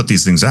and they put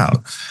these things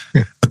out.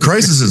 A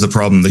crisis is a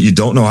problem that you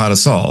don't know how to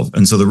solve.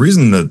 And so the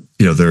reason that,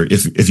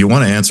 if you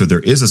want to answer, there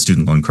is a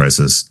student loan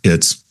crisis,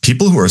 it's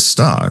people who are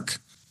stuck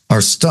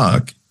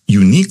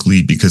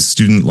uniquely because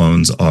student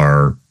loans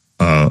are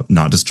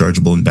not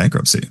dischargeable in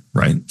bankruptcy,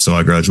 right? So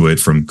I graduate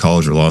from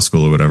college or law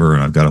school or whatever,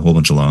 and I've got a whole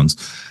bunch of loans.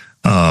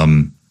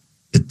 I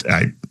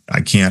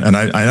can't, and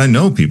I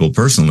know people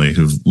personally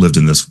who've lived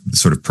in this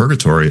sort of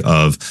purgatory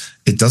of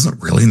it doesn't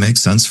really make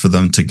sense for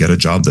them to get a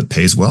job that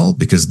pays well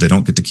because they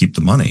don't get to keep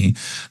the money.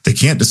 They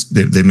can't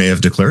they may have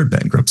declared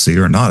bankruptcy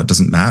or not. It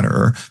doesn't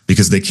matter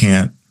because they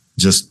can't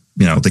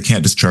they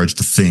can't discharge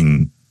the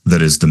thing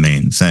that is the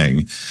main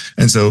thing.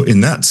 And so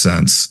in that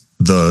sense,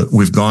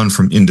 we've gone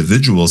from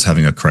individuals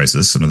having a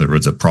crisis, in other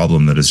words, a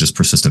problem that is just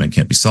persistent and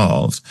can't be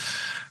solved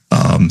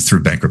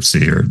through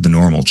bankruptcy or the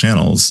normal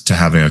channels, to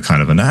having a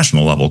kind of a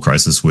national level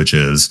crisis, which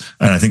is,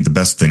 and I think the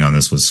best thing on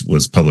this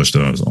was published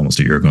almost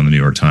a year ago in the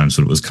New York Times,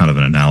 but it was kind of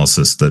an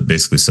analysis that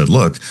basically said,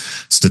 look,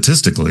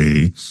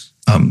 statistically,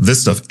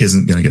 this stuff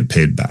isn't going to get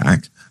paid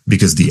back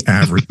because the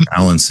average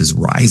balance is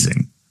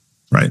rising,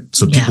 right?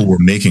 So people were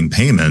making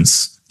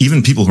payments.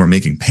 Even people who are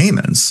making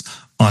payments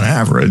on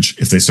average,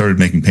 if they started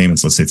making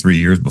payments, let's say 3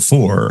 years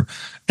before,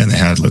 and they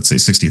had, let's say,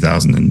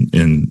 $60,000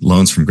 in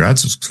loans from grad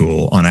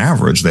school, on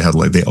average, they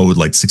owed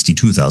like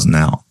 $62,000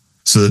 now.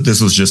 So that this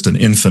was just an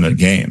infinite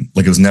game,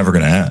 like it was never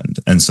going to end.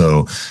 And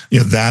so,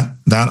 that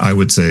I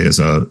would say is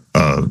a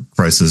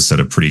crisis at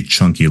a pretty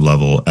chunky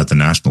level at the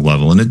national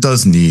level, and it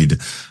does need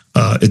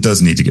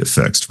to get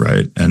fixed,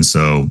 right? And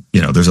so,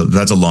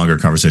 that's a longer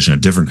conversation, a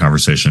different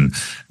conversation.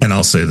 And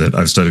I'll say that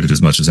I've studied it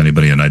as much as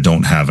anybody, and I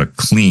don't have a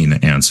clean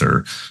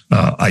answer.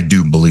 I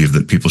do believe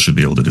that people should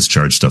be able to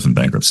discharge stuff in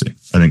bankruptcy.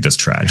 I think that's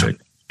tragic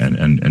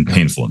and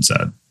painful and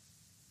sad.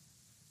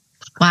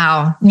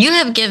 Wow. You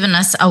have given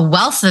us a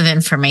wealth of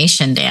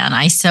information, Dan.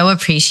 I so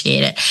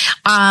appreciate it.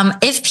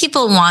 If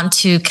people want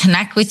to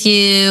connect with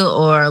you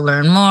or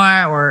learn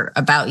more or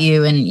about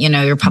you and,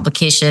 your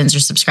publications or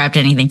subscribe to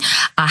anything,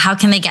 how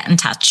can they get in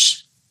touch?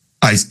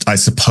 I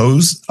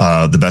suppose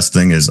the best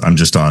thing is I'm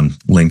just on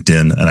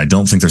LinkedIn, and I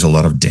don't think there's a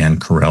lot of Dan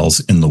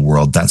Curells in the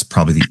world. That's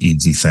probably the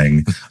easy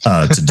thing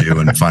to do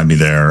and find me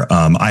there.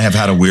 I have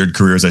had a weird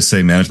career, as I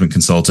say, management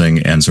consulting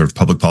and sort of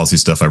public policy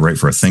stuff. I write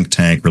for a think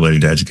tank relating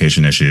to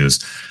education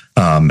issues.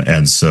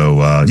 And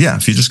so,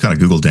 if you just kind of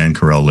Google Dan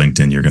Curell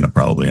LinkedIn, you're going to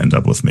probably end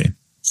up with me.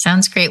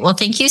 Sounds great. Well,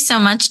 thank you so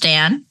much,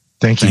 Dan.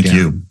 Thank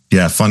you.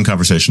 Yeah, fun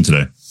conversation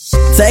today.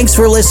 Thanks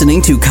for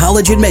listening to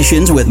College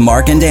Admissions with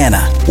Mark and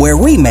Dana, where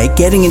we make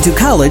getting into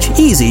college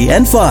easy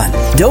and fun.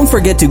 Don't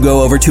forget to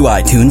go over to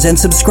iTunes and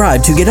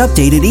subscribe to get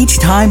updated each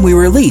time we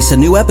release a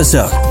new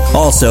episode.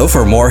 Also,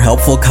 for more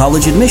helpful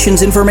college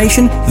admissions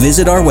information,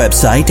 visit our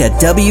website at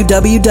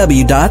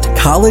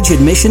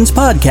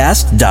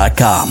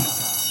www.collegeadmissionspodcast.com.